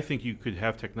 I think you could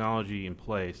have technology in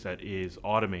place that is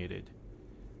automated,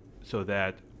 so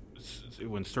that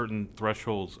when certain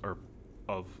thresholds are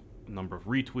of number of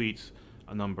retweets,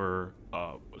 a number,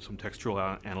 some textual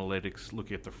analytics,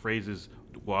 looking at the phrases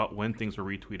when things are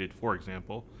retweeted, for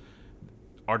example,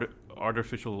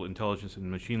 artificial intelligence and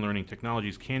machine learning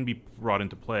technologies can be brought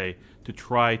into play to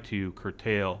try to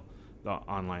curtail the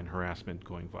online harassment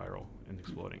going viral and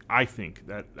exploding. I think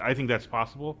that's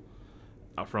possible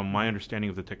from my understanding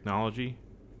of the technology.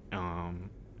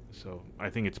 So I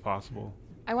think it's possible.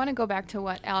 I want to go back to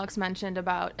what Alex mentioned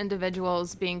about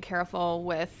individuals being careful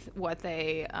with what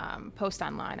they post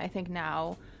online. I think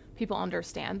now people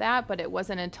understand that, but it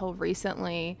wasn't until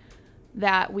recently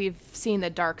that we've seen the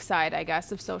dark side, I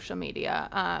guess, of social media.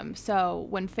 So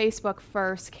when Facebook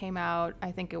first came out,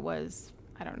 I think it was,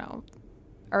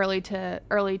 early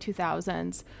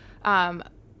 2000s.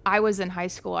 I was in high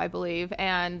school, I believe,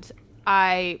 and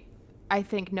I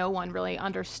think no one really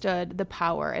understood the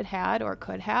power it had or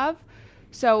could have.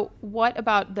 So what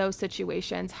about those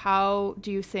situations? How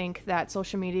do you think that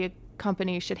social media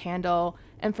companies should handle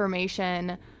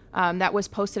information that was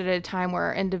posted at a time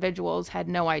where individuals had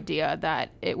no idea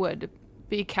that it would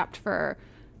be kept for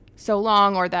so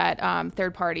long, or that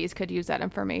third parties could use that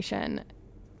information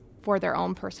for their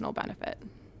own personal benefit?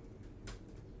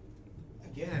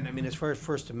 Again, I mean, as far as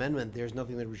First Amendment, there's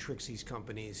nothing that restricts these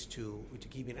companies to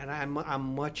keeping. And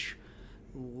I'm much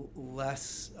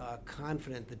less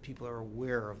confident that people are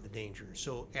aware of the dangers.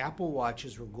 So Apple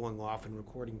Watches were going off and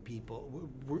recording people.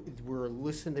 They were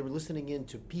listening in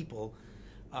to people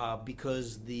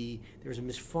because there was a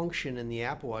misfunction in the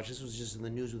Apple Watch. This was just in the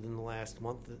news within the last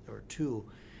month or two.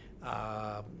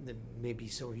 That maybe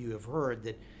some of you have heard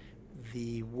that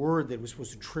the word that was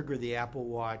supposed to trigger the Apple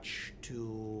Watch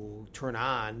to turn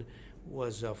on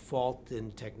was a fault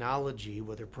in technology,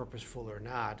 whether purposeful or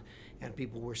not, and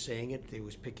people were saying it. It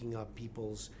was picking up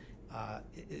people's.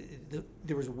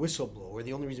 There was a whistleblower.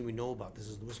 The only reason we know about this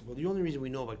is the whistleblower. The only reason we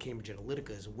know about Cambridge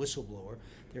Analytica is a whistleblower.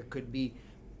 There could be,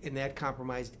 and that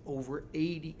compromised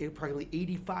approximately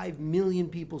 85 million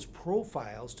people's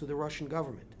profiles to the Russian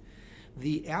government.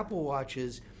 The Apple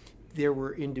Watches, there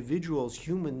were individuals,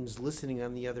 humans listening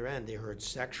on the other end. They heard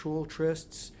sexual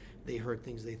trysts. They heard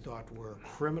things they thought were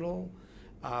criminal.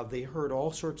 They heard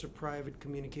all sorts of private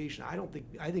communication.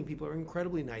 I think people are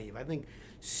incredibly naive. I think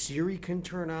Siri can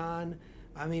turn on.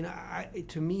 I mean,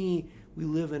 to me, we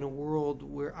live in a world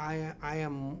where I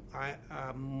am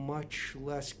much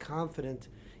less confident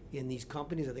in these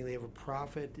companies. I think they have a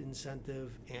profit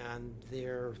incentive, and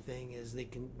their thing is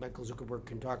Michael Zuckerberg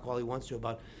can talk all he wants to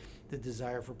about the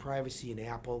desire for privacy in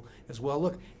Apple as well.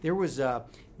 Look, there was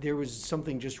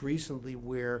something just recently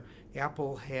where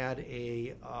Apple had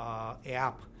a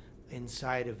app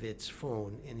inside of its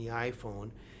phone, in the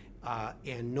iPhone,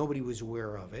 and nobody was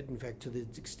aware of it. In fact, to the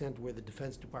extent where the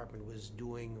Defense Department was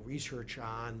doing research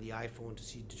on the iPhone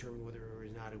to determine whether or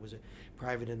not it was a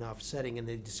private enough setting, and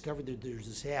they discovered that there was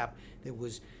this app that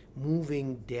was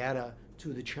moving data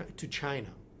to China.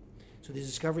 So they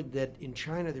discovered that in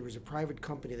China there was a private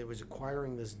company that was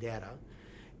acquiring this data.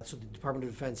 So the Department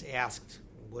of Defense asked,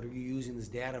 what are you using this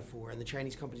data for? And the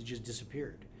Chinese company just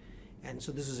disappeared. And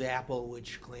so this is Apple,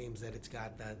 which claims that it's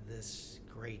got this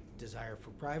great desire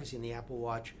for privacy, and the Apple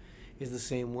Watch is the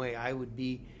same way. I would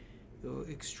be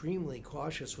extremely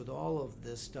cautious with all of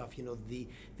this stuff. You know, the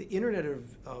Internet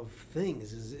of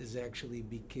Things is actually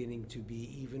beginning to be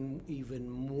even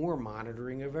more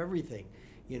monitoring of everything.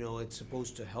 You know, it's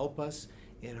supposed to help us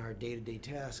in our day-to-day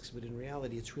tasks, but in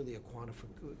reality, it's really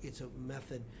it's a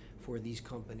method for these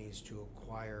companies to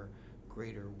acquire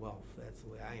greater wealth. That's the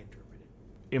way I interpret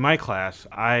it. In my class,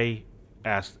 I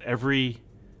asked every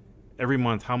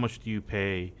month, how much do you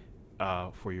pay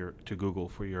to Google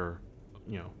for your,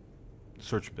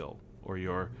 search bill or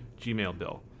your Gmail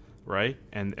bill, right?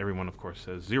 And everyone, of course,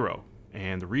 says zero.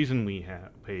 And the reason we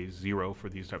pay zero for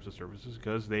these types of services is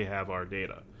because they have our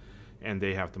data, and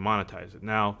they have to monetize it.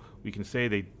 Now, we can say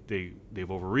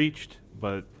they've overreached,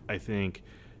 but I think,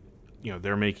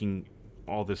 they're making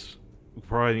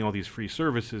providing all these free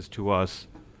services to us,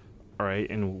 all right,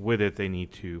 and with it, they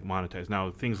need to monetize. Now,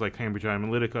 things like Cambridge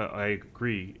Analytica, I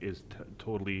agree, is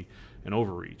totally an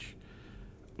overreach.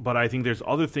 But I think there's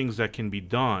other things that can be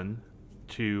done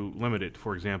to limit it.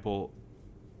 For example,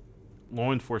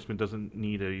 law enforcement doesn't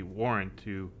need a warrant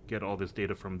to get all this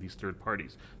data from these third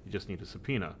parties. They just need a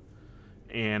subpoena.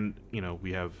 And,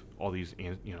 we have all these,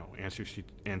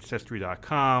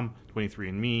 Ancestry.com,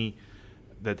 23andMe,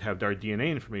 that have our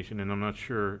DNA information. And I'm not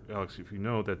sure, Alex, if you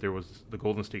know that there was the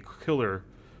Golden State Killer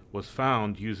was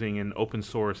found using an open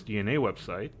source DNA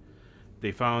website.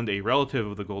 They found a relative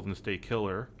of the Golden State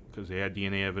Killer because they had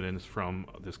DNA evidence from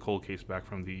this cold case back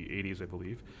from the 80s, I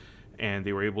believe. And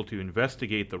they were able to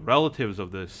investigate the relatives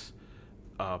of this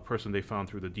person they found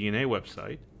through the DNA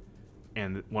website.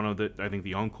 And one of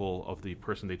the uncle of the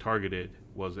person they targeted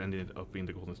ended up being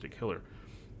the Golden State Killer.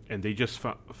 And they just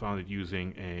found it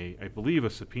using I believe, a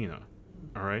subpoena.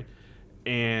 All right.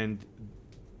 And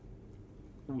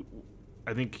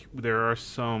I think there's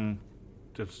some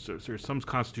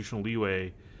constitutional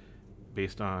leeway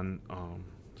based on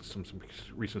some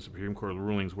recent Supreme Court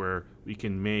rulings where we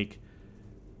can make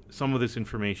some of this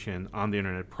information on the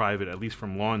internet private, at least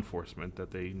from law enforcement,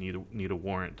 that they need a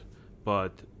warrant.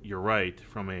 But you're right,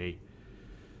 from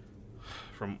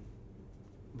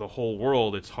the whole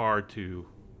world, it's hard to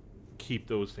keep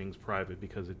those things private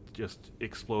because it just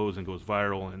explodes and goes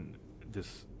viral, and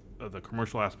the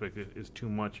commercial aspect is too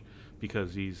much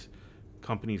because these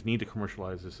companies need to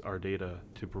commercialize our data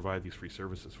to provide these free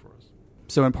services for us.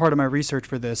 So in part of my research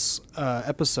for this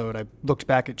episode, I looked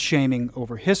back at shaming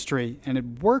over history, and it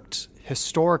worked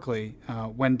historically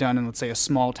when done in, let's say, a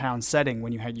small town setting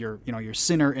when you had your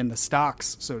sinner in the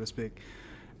stocks, so to speak.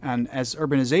 And as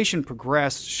urbanization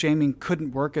progressed, shaming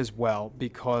couldn't work as well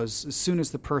because as soon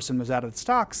as the person was out of the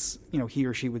stocks, he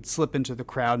or she would slip into the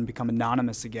crowd and become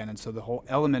anonymous again. And so the whole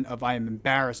element of I am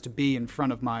embarrassed to be in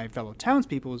front of my fellow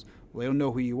townspeople is, well, they don't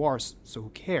know who you are, so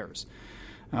who cares?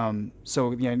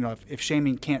 If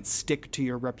shaming can't stick to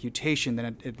your reputation,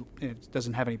 then it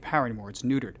doesn't have any power anymore. It's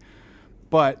neutered.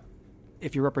 But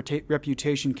if your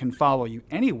reputation can follow you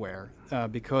anywhere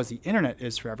because the internet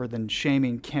is forever, then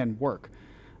shaming can work.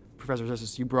 Professor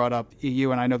Tsesis, you brought up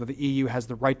EU, and I know that the EU has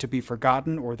the right to be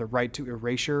forgotten or the right to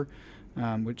erasure,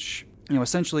 which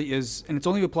essentially is, and it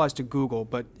only applies to Google,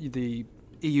 but the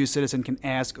EU citizen can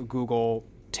ask Google,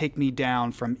 take me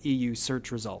down from EU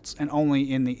search results, and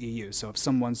only in the EU. So if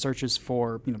someone searches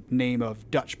for name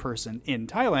of Dutch person in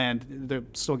Thailand, they'll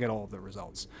still get all of the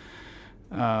results.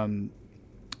 In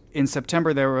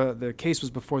September, the case was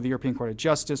before the European Court of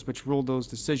Justice, which ruled those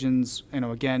decisions.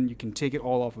 Again, you can take it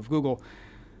all off of Google.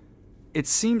 It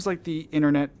seems like the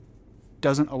internet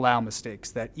doesn't allow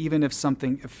mistakes, that even if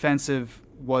something offensive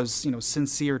was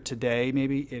sincere today,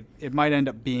 maybe it might end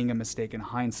up being a mistake in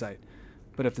hindsight.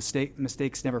 But if the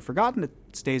mistake's never forgotten, it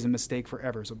stays a mistake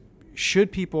forever. So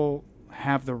should people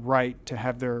have the right to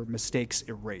have their mistakes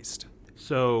erased?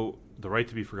 So the right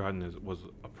to be forgotten was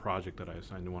a project that I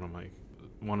assigned to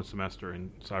one semester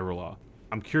in cyberlaw.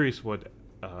 I'm curious what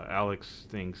Alex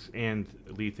thinks and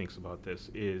Leigh thinks about this.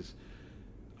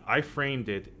 I framed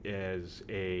it as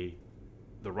the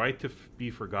right to be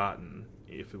forgotten,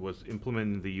 if it was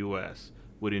implemented in the U.S.,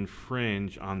 would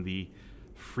infringe on the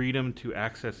freedom to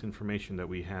access information that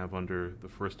we have under the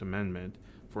First Amendment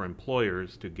for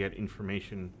employers to get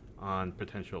information on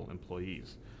potential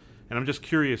employees. And I'm just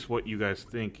curious what you guys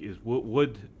think is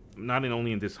would not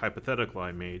only in this hypothetical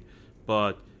I made,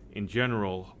 but in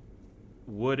general,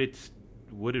 would it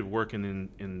work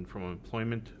in from an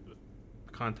employment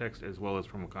context as well as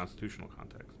from a constitutional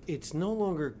context? It's no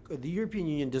longer, the European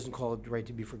Union doesn't call it the right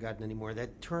to be forgotten anymore.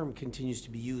 That term continues to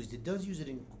be used. It does use it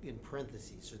in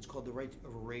parentheses, so it's called the right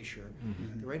of erasure.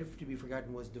 Mm-hmm. The right to be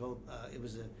forgotten was developed, it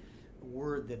was a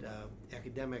word that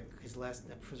academic,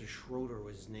 Professor Schroeder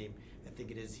was his name, I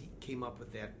think it is, he came up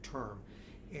with that term.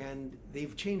 And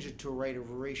they've changed it to a right of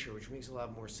erasure, which makes a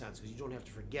lot more sense because you don't have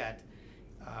to forget.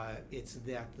 It's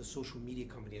that the social media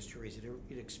company has to erase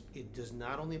it. It does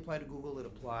not only apply to Google, it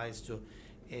applies to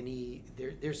any,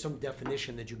 there's some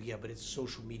definition that you get, but it's a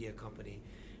social media company.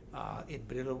 It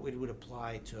would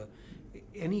apply to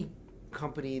any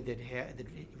company that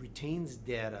retains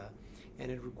data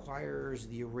and it requires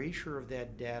the erasure of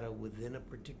that data within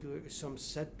some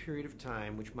set period of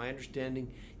time, which my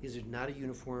understanding is it's not a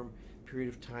uniform period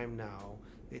of time now.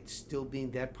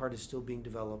 That part is still being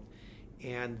developed.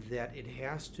 And that it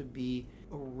has to be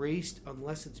erased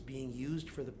unless it's being used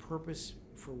for the purpose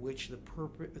for which the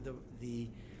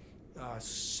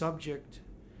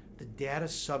data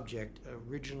subject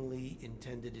originally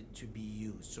intended it to be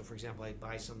used. So, for example, I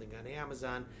buy something on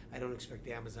Amazon. I don't expect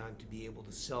Amazon to be able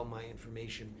to sell my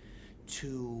information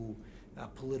to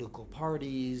political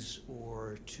parties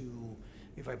or to,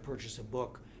 if I purchase a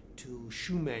book, to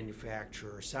shoe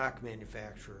manufacturers, sock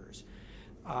manufacturers.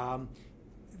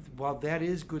 While that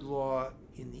is good law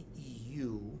in the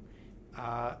EU,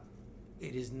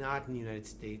 it is not in the United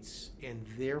States, and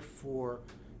therefore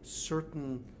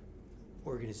certain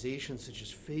organizations such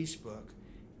as Facebook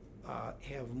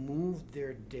have moved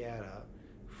their data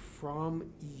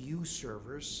from EU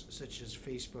servers, such as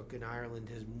Facebook in Ireland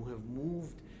have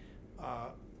moved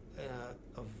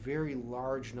a very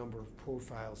large number of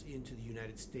profiles into the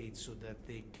United States so that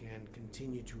they can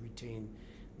continue to retain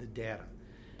the data.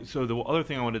 So the other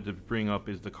thing I wanted to bring up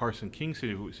is the Carson King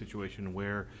situation,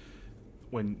 where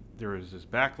when there was this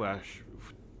backlash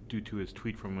due to his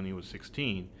tweet from when he was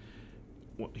 16,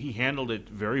 he handled it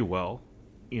very well.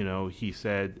 He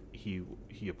said he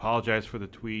apologized for the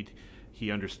tweet. He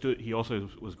understood. He also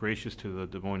was gracious to the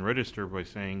Des Moines Register by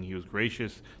saying he was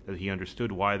gracious that he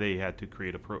understood why they had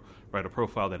to write a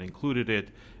profile that included it.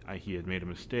 He had made a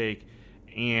mistake,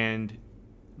 and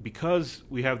because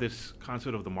we have this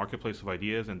concept of the marketplace of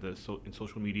ideas, and and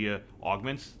social media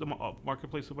augments the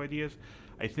marketplace of ideas,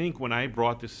 I think when I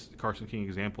brought this Carson King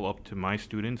example up to my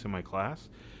students in my class,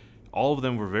 all of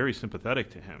them were very sympathetic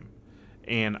to him,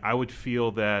 and I would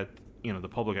feel that the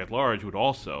public at large would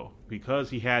also,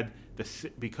 because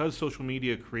because social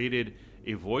media created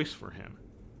a voice for him,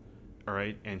 all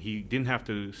right, and he didn't have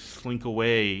to slink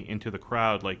away into the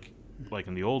crowd like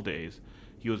in the old days.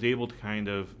 He was able to kind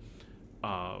of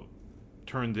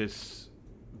turn this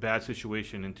bad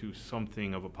situation into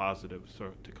something of a positive,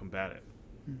 to combat it.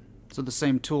 So the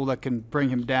same tool that can bring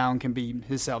him down can be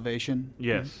his salvation?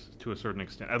 Yes, to a certain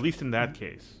extent, at least in that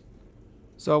case.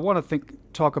 So I want to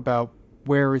talk about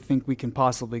where we think we can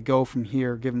possibly go from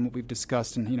here, given what we've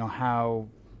discussed, and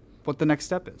what the next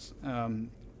step is.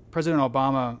 President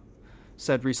Obama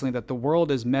said recently that the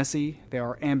world is messy, there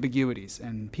are ambiguities,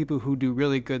 and people who do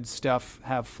really good stuff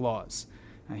have flaws.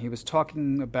 He was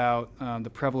talking about the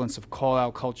prevalence of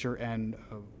call-out culture and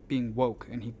being woke,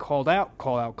 and he called out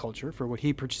call-out culture for what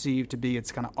he perceived to be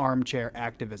its kind of armchair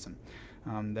activism,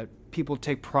 that people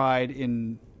take pride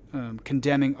in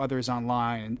condemning others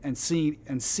online and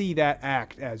see that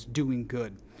act as doing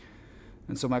good.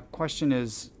 And so my question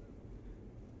is,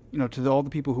 to all the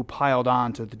people who piled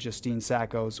on to the Justine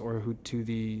Sackos or to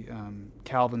the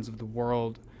Calvins of the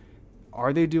world,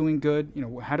 are they doing good?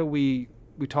 How do we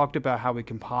talked about how we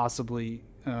can possibly,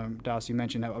 Das, you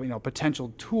mentioned that,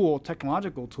 potential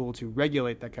technological tool to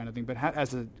regulate that kind of thing, but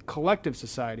as a collective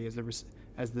society,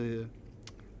 as the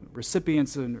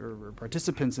recipients or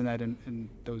participants in that, in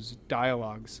those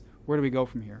dialogues, where do we go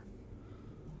from here?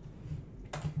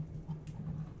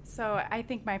 So I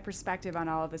think my perspective on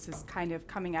all of this is kind of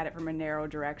coming at it from a narrow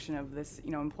direction of this,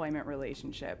 employment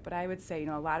relationship. But I would say,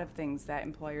 a lot of things that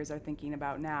employers are thinking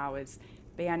about now is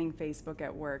banning Facebook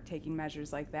at work, taking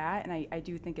measures like that. And I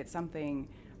do think it's something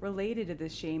related to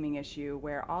this shaming issue,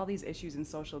 where all these issues in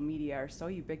social media are so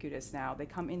ubiquitous now. They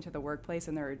come into the workplace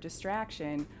and they're a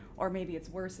distraction, or maybe it's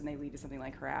worse and they lead to something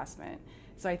like harassment.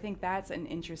 So I think that's an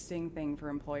interesting thing for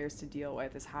employers to deal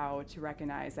with, is how to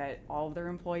recognize that all of their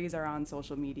employees are on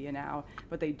social media now,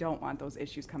 but they don't want those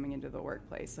issues coming into the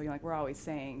workplace. So we're always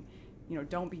saying,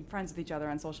 don't be friends with each other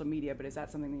on social media, but is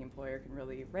that something the employer can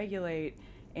really regulate?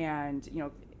 And,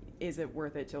 is it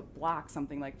worth it to block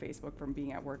something like Facebook from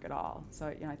being at work at all? So,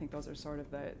 I think those are sort of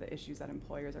the issues that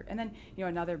employers are. And then,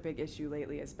 another big issue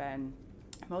lately has been,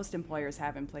 most employers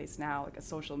have in place now like a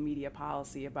social media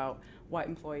policy about what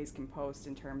employees can post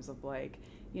in terms of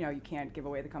you can't give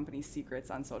away the company's secrets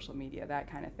on social media,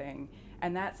 that kind of thing.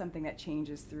 And that's something that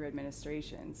changes through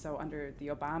administration. So under the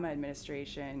Obama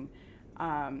administration,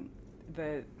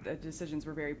 the decisions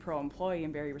were very pro-employee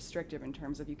and very restrictive in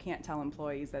terms of you can't tell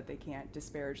employees that they can't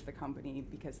disparage the company,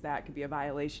 because that could be a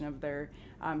violation of their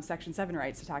Section 7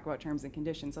 rights to talk about terms and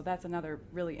conditions. So that's another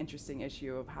really interesting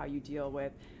issue of how you deal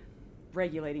with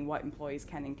regulating what employees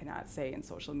can and cannot say in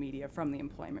social media from the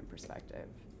employment perspective.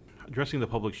 Addressing the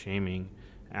public shaming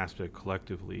aspect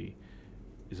collectively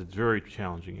is a very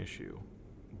challenging issue.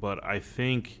 But I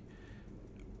think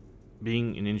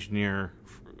being an engineer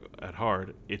at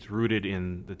heart, it's rooted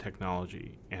in the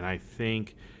technology. And I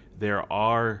think there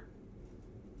are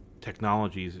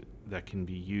technologies that can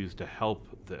be used to help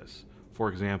this. For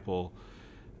example,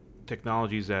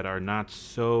 technologies that are not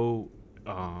so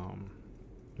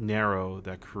narrow,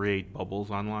 that create bubbles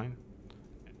online,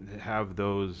 have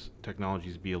those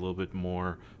technologies be a little bit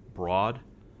more broad,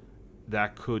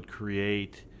 that could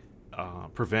prevent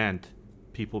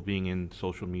people being in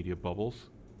social media bubbles.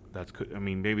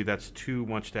 Maybe that's too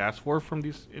much to ask for from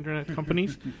these internet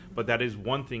companies, but that is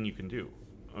one thing you can do,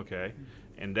 okay?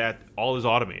 And that all is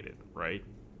automated, right?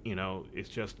 It's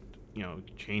just,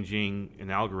 changing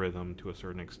an algorithm to a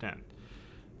certain extent.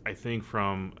 I think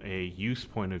from a use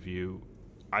point of view,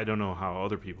 I don't know how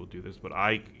other people do this, but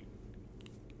I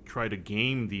try to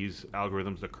game these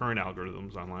algorithms, the current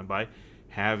algorithms online, by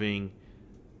having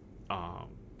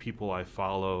people I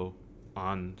follow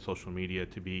on social media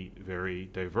to be very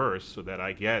diverse so that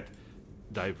I get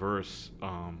diverse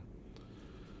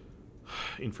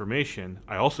information.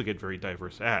 I also get very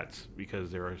diverse ads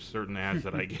because there are certain ads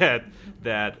that I get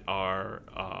that are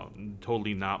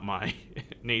totally not my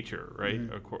nature, right?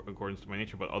 According to my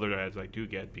nature, but other ads I do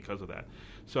get because of that.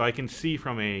 So I can see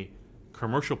from a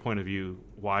commercial point of view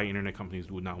why internet companies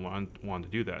would not want to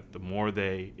do that. The more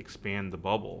they expand the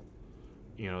bubble,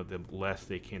 the less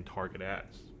they can target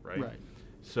ads, right?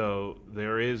 So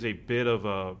there is a bit of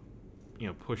a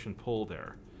push and pull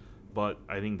there. But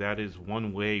I think that is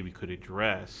one way we could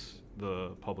address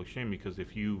the public shaming, because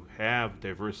if you have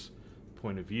diverse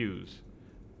point of views,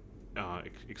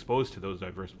 exposed to those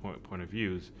diverse point of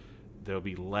views, there'll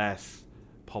be less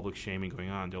public shaming going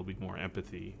on. There'll be more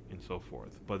empathy and so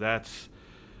forth. But that's,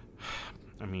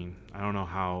 I don't know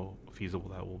how feasible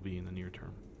that will be in the near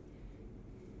term.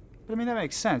 But that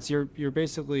makes sense. You're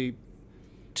basically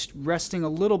wresting a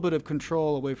little bit of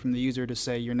control away from the user to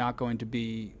say you're not going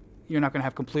to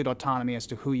have complete autonomy as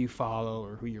to who you follow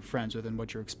or who you're friends with and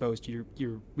what you're exposed to.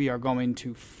 We are going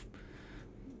to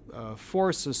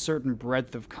force a certain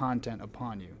breadth of content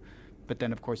upon you. But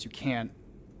then, of course, you can't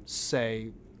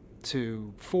say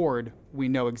to Ford, we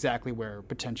know exactly where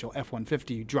potential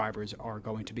F-150 drivers are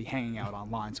going to be hanging out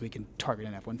online, so we can target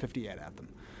an F-150 ad at them.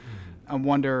 I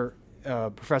wonder,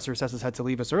 Professor Tsesis had to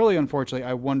leave us early, unfortunately.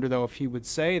 I wonder, though, if he would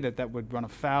say that would run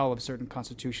afoul of certain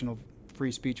constitutional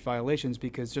free speech violations,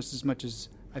 because just as much as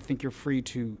I think you're free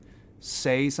to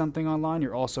say something online,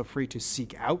 you're also free to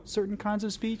seek out certain kinds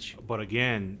of speech. But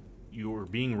again, you're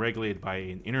being regulated by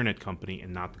an internet company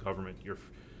and not the government.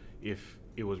 If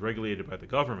it was regulated by the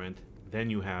government, then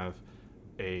you have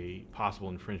a possible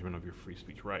infringement of your free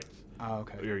speech rights.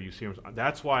 Okay.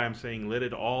 That's why I'm saying let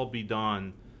it all be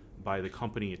done by the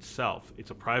company itself.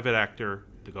 It's a private actor.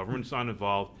 The government's not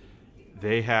involved.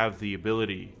 They have the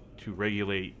ability to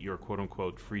regulate your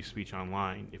quote-unquote free speech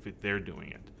online if they're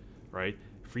doing it, right?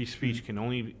 Free speech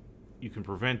you can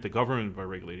prevent the government by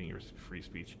regulating your free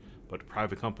speech, but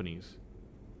private companies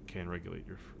can regulate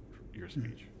your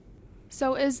speech.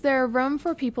 So is there room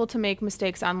for people to make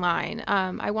mistakes online?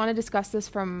 I want to discuss this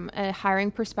from a hiring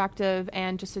perspective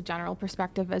and just a general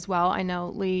perspective as well. I know,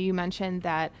 Leigh, you mentioned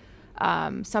that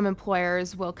some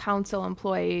employers will counsel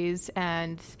employees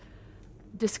and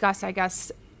discuss, I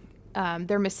guess,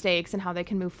 their mistakes and how they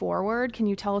can move forward. Can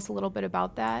you tell us a little bit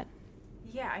about that?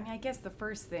 Yeah, I guess the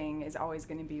first thing is always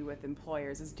going to be with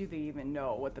employers is, do they even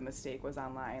know what the mistake was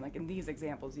online? Like in these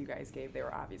examples you guys gave, they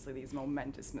were obviously these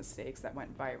momentous mistakes that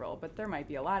went viral, but there might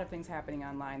be a lot of things happening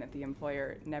online that the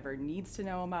employer never needs to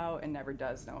know about and never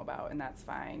does know about, and that's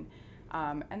fine.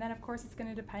 And then, of course, it's going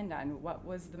to depend on what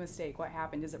was the mistake, what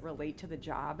happened. Does it relate to the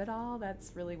job at all?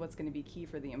 That's really what's going to be key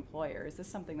for the employer. Is this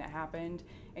something that happened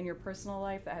in your personal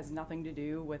life that has nothing to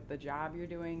do with the job you're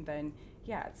doing? Then,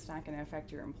 yeah, it's not going to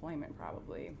affect your employment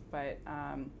probably. But,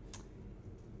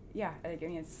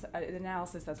 it's an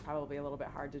analysis that's probably a little bit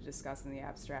hard to discuss in the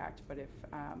abstract. But if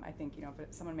I think,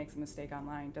 if someone makes a mistake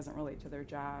online, doesn't relate to their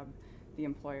job, the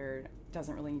employer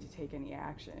doesn't really need to take any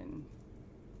action.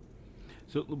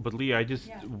 So, but Leigh, I just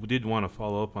did want to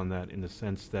follow up on that in the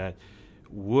sense that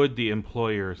would the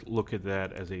employers look at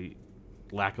that as a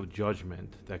lack of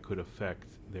judgment that could affect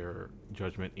their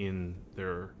judgment in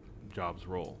their job's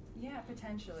role? Yeah,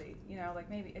 potentially. Like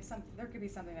maybe if there could be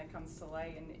something that comes to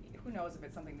light, and who knows if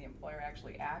it's something the employer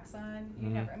actually acts on.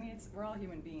 We're all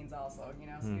human beings also,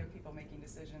 so you have people making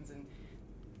decisions, and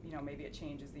maybe it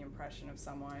changes the impression of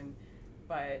someone,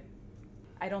 but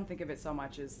I don't think of it so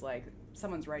much as like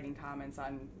someone's writing comments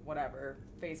on whatever,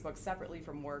 Facebook, separately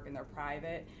from work, and they're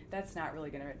private. That's not really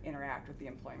going to interact with the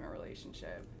employment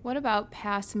relationship. What about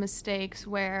past mistakes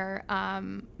where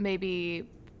maybe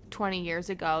 20 years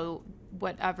ago,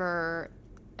 whatever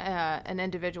an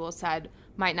individual said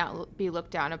might not be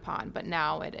looked down upon, but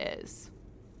now it is?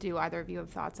 Do either of you have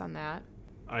thoughts on that?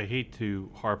 I hate to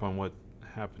harp on what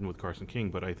happened with Carson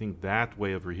King, but I think that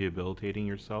way of rehabilitating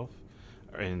yourself,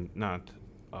 and not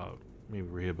maybe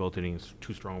rehabilitating is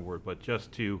too strong a word, but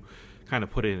just to kind of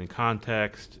put it in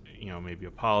context, maybe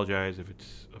apologize if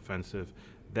it's offensive,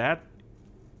 that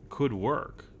could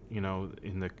work, in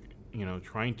the,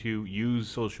 trying to use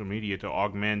social media to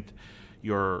augment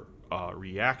your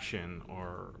reaction,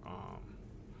 or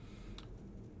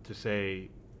to say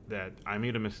that I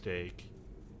made a mistake,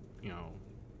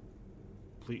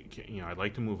 please, I'd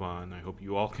like to move on. I hope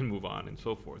you all can move on, and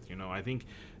so forth. I think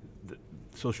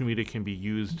social media can be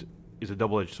used, is a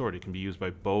double-edged sword. It can be used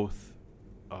by both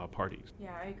parties.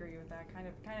 Yeah, I agree with that. Kind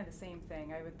of the same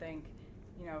thing. I would think,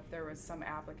 if there was some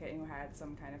applicant who had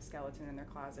some kind of skeleton in their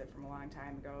closet from a long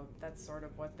time ago, that's sort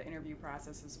of what the interview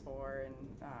process is for, and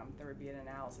there would be an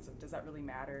analysis of, does that really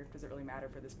matter? Does it really matter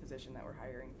for this position that we're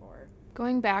hiring for?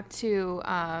 Going back to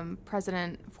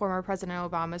former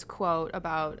President Obama's quote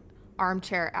about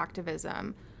armchair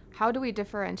activism, how do we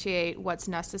differentiate what's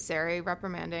necessary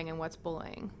reprimanding and what's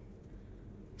bullying?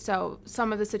 So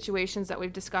some of the situations that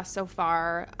we've discussed so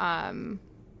far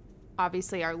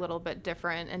obviously are a little bit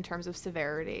different in terms of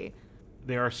severity.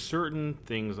 There are certain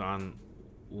things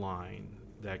online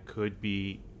that could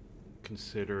be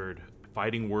considered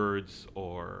fighting words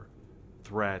or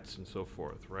threats and so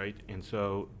forth, right? And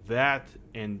so that,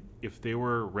 and if they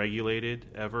were regulated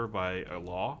ever by a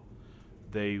law,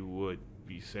 they would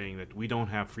be saying that we don't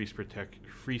have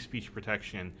free speech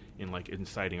protection in like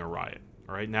inciting a riot.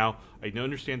 All right. Now, I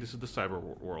understand this is the cyber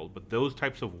world, but those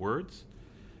types of words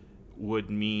would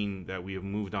mean that we have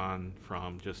moved on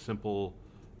from just simple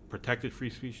protected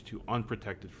free speech to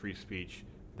unprotected free speech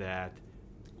that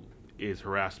is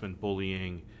harassment,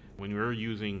 bullying. When we're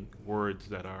using words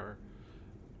that are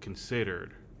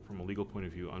considered, from a legal point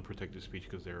of view, unprotected speech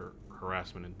because they're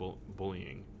harassment and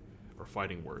bullying or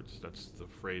fighting words, that's the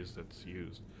phrase that's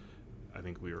used, I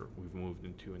think we've moved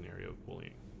into an area of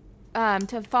bullying.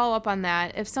 To follow up on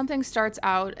that, if something starts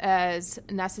out as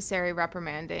necessary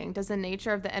reprimanding, does the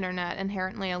nature of the internet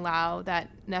inherently allow that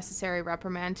necessary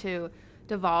reprimand to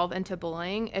devolve into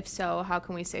bullying? If so, how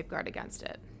can we safeguard against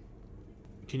it?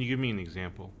 Can you give me an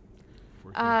example?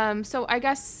 So I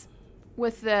guess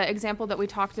with the example that we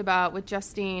talked about with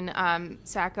Justine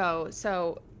Sacco,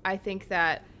 so I think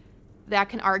that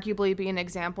can arguably be an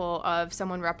example of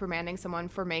someone reprimanding someone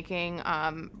for making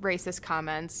racist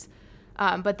comments.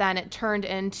 But then it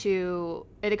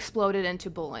exploded into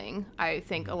bullying. I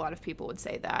think a lot of people would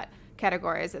say that,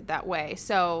 categorize it that way.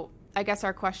 So I guess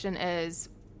our question is,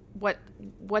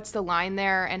 what's the line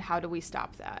there, and how do we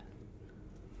stop that?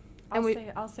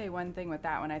 I'll say one thing with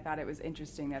that one. I thought it was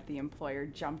interesting that the employer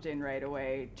jumped in right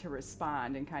away to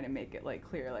respond and kind of make it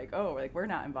clear, we're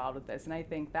not involved with this. And I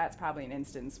think that's probably an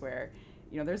instance where,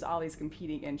 there's all these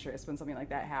competing interests when something like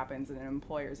that happens and an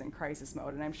employer's in crisis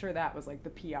mode. And I'm sure that was the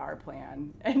PR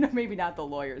plan and maybe not the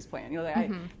lawyer's plan.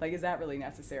 Is that really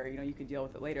necessary? You could deal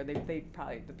with it later. They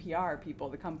probably, the PR people,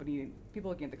 people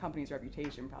looking at the company's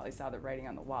reputation probably saw the writing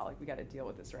on the wall. We got to deal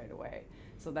with this right away.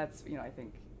 So that's, I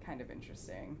think kind of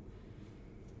interesting.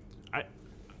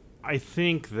 I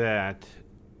think that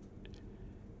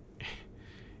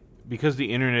because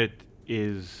the internet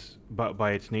is,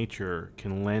 by its nature,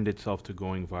 can lend itself to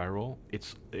going viral,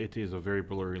 it is a very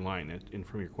blurry line. And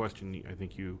from your question, I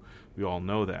think we all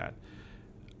know that.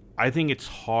 I think it's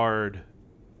hard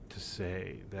to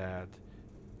say that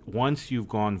once you've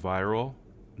gone viral,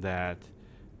 that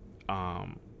a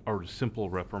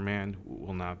simple reprimand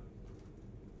will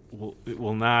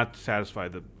not satisfy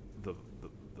the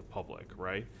public,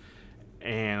 right?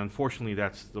 And unfortunately,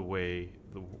 that's the way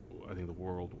I think the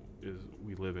world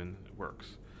we live in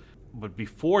works. But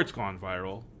before it's gone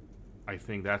viral, I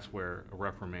think that's where a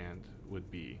reprimand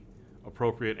would be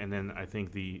appropriate. And then I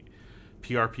think the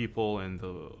PR people and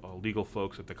the legal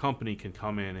folks at the company can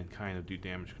come in and kind of do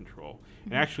damage control. Mm-hmm.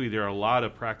 And actually, there are a lot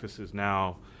of practices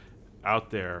now out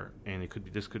there, and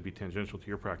this could be tangential to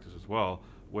your practice as well,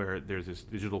 where there's this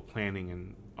digital planning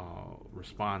and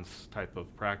response type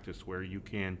of practice where you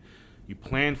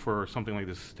plan for something like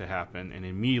this to happen and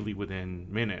immediately within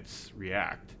minutes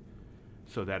react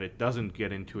so that it doesn't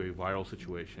get into a viral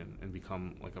situation and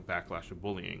become like a backlash of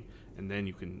bullying, and then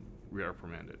you can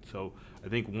reprimand it. So I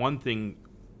think one thing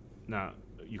now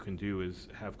you can do is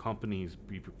have companies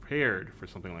be prepared for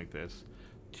something like this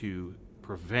to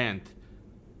prevent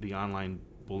the online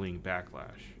bullying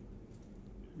backlash,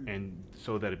 and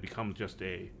so that it becomes just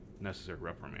a necessary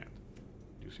reprimand.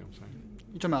 Do you see what I'm saying?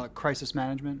 You're talking about crisis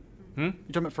management? You're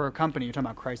talking about for a company, you're talking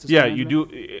about crisis management? Yeah, you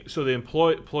do. So the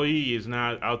employee is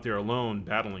not out there alone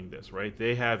battling this, right?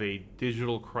 They have a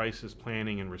digital crisis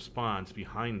planning and response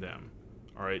behind them,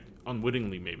 all right?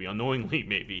 Unwittingly maybe, unknowingly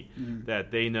maybe,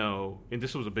 that they know, and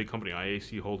this was a big company,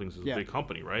 IAC Holdings is a big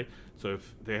company, right? So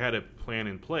if they had a plan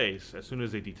in place, as soon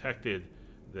as they detected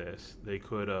this, they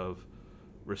could have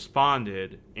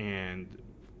responded and,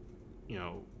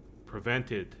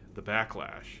 prevented the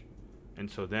backlash.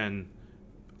 And so then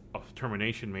a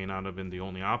termination may not have been the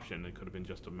only option. It could have been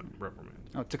just a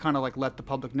reprimand. To kind of let the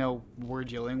public know we're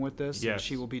dealing with this. Yes.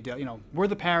 She will be, we're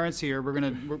the parents here.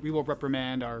 We will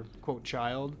reprimand our quote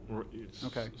child.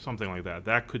 Okay. Something like that.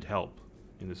 That could help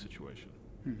in this situation.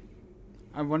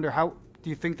 I wonder, how do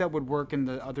you think that would work in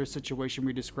the other situation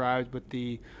we described with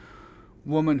the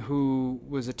woman who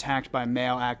was attacked by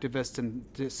male activists and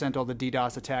sent all the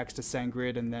DDoS attacks to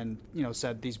SendGrid and then,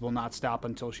 said these will not stop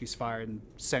until she's fired, and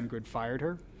SendGrid fired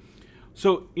her?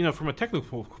 So, from a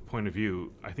technical point of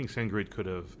view, I think SendGrid could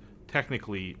have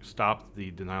technically stopped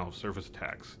the denial of service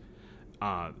attacks.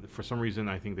 For some reason,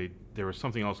 I think there was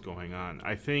something else going on.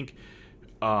 I think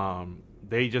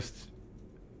they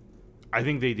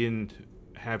didn't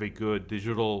have a good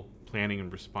digital planning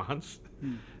and response.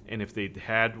 And if they'd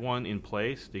had one in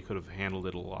place, they could have handled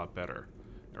it a lot better.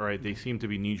 All right, they seem to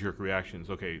be knee-jerk reactions.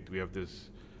 Okay, we have this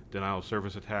denial of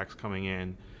service attacks coming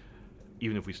in.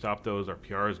 Even if we stop those, our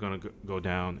PR is going to go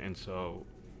down, and so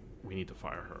we need to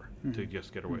fire her to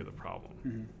just get away with the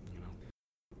problem.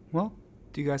 Well,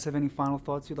 do you guys have any final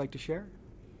thoughts you'd like to share?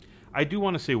 I do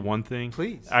want to say one thing.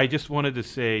 Please. I just wanted to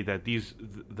say that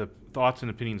the thoughts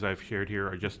and opinions I've shared here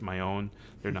are just my own.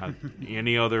 They're not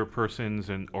any other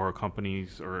person's or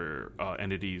companies or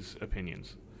entities'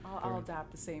 opinions. I'll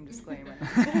adopt the same disclaimer.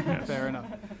 Yes. Fair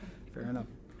enough.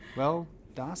 Well,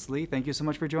 Das, Leigh, thank you so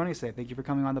much for joining us today. Thank you for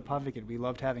coming on The Podvocate. We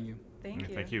loved having you. Thank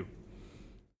you. Thank you.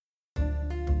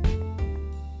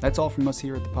 That's all from us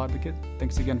here at The Podvocate.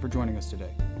 Thanks again for joining us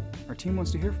today. Our team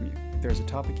wants to hear from you. If there's a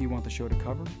topic you want the show to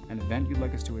cover, an event you'd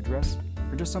like us to address,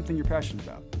 or just something you're passionate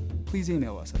about, please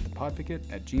email us at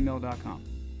thepodvocate@gmail.com.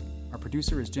 Our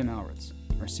producer is Jim Alritz.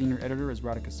 Our senior editor is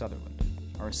Radhika Sutherland.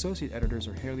 Our associate editors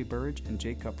are Haley Burridge and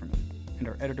Jake Kupferman. And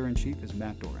our editor-in-chief is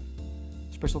Matt Doran.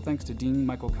 Special thanks to Dean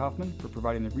Michael Kaufman for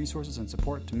providing the resources and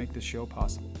support to make this show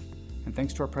possible. And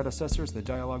thanks to our predecessors, the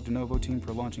Dialogue De Novo team,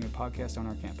 for launching a podcast on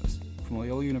our campus. From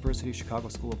Loyola University Chicago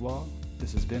School of Law,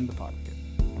 this has been The Podvocate.